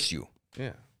guy. force you.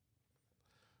 Yeah.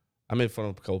 I made fun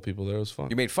of a couple people there. It was fun.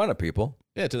 You made fun of people.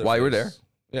 Yeah, to their while you were face.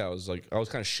 there. Yeah, I was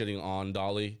kind of shitting on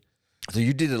Dolly. So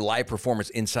you did a live performance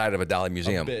inside of a Dolly A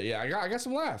museum. bit. Yeah, I got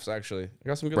some laughs, actually. I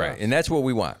got some good Right. laughs. And that's what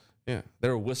we want. Yeah, they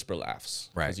were whisper laughs.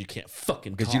 Right. Because you can't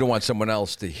fucking Because you don't want someone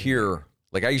else to hear.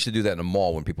 Like I used to do that in the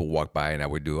mall when people walk by and I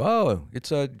would do, oh,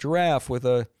 it's a giraffe with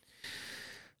a.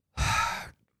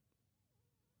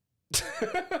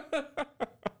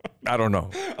 I don't know.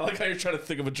 I like how you're trying to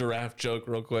think of a giraffe joke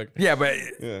real quick. Yeah, but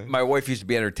Yeah. my wife used to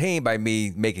be entertained by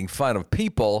me making fun of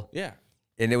people. Yeah.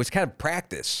 And it was kind of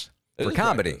practice It for is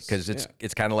comedy practice, because yeah.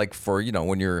 it's kind of like for,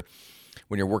 when you're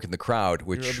working the crowd,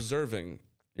 which You're observing.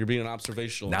 You're being an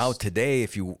observationalist. now today,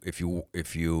 if you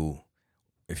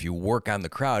work on the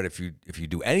crowd, if you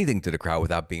do anything to the crowd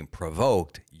without being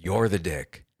provoked, you're the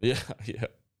dick. Yeah, yeah.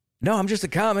 No, I'm just a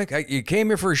comic. You came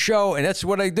here for a show, and that's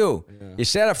what I do. Yeah. You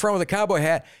sat up front with a cowboy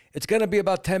hat. It's going to be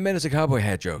about 10 minutes of cowboy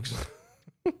hat jokes.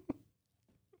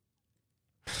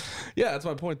 Yeah, that's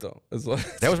my point, though.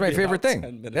 That was my favorite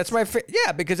thing. That's my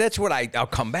yeah, because that's what I'll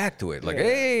come back to it. Like, Yeah.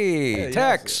 hey, Yeah, you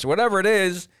text, whatever it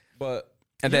is. But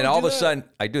And you then don't all of do a that? sudden,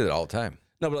 I do that all the time.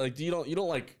 No, but like you don't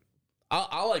like.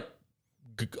 I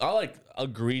like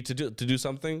agree to do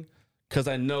something because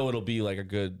I know it'll be like a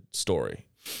good story.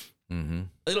 Mm-hmm.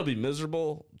 It'll be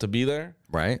miserable to be there,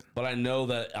 Right? but I know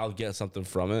that I'll get something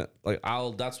from it. Like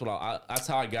that's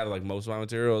how I gather like most of my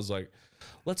material is like,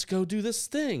 let's go do this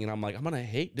thing, and I'm like, I'm gonna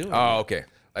hate doing it. Oh, okay.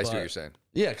 I see But- what you're saying.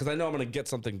 Yeah, because I know I'm gonna get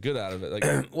something good out of it.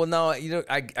 Like, Well, no,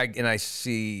 I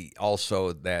see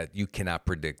also that you cannot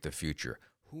predict the future.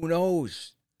 Who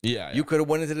knows? yeah, You could have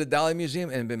went into the Dolly Museum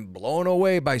and been blown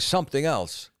away by something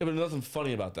else. yeah, but there's nothing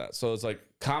funny about that. So it's like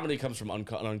comedy comes from an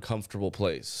uncomfortable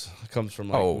place. It comes from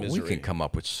like Oh, misery. we can come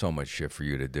up with so much shit for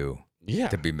you to do Yeah,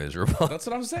 to be miserable. that's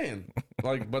what I'm saying.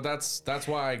 Like, but that's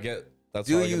why I get. That's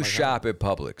Do why I get you my shop at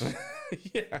Publix? comedy.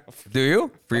 Yeah. Do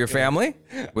you for your family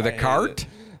with I a hate cart? it.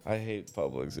 I hate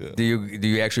Publix. Yeah. Do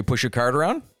you actually push your cart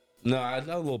around? No, I have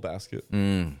a little basket.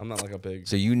 I'm not like a big.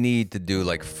 So you need to do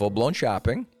like full blown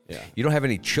shopping. Yeah. You don't have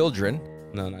any children.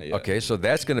 No, not yet. Okay, so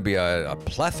that's going to be a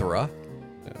plethora.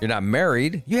 You're not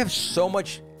married. You have so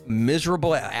much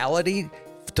miserability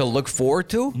to look forward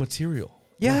to. Material.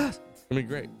 Yeah. I mean,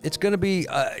 great. It's going to be,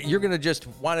 you're going to just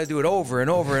want to do it over and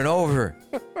over and over.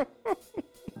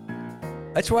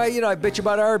 That's why, I bitch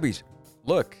about Arby's.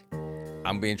 Look,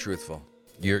 I'm being truthful.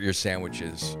 Your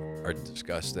sandwiches are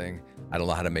disgusting. I don't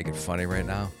know how to make it funny right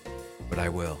now, but I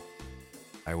will.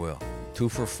 2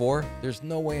 for $4? There's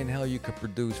no way in hell you could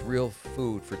produce real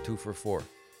food for 2 for $4.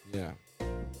 Yeah.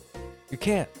 You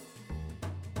can't.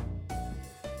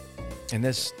 And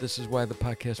this is why the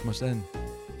podcast must end.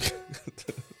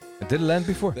 Did it end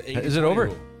before? The Is it 80-20 over?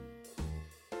 rule.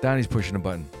 Donnie's pushing a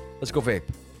button. Let's go vape.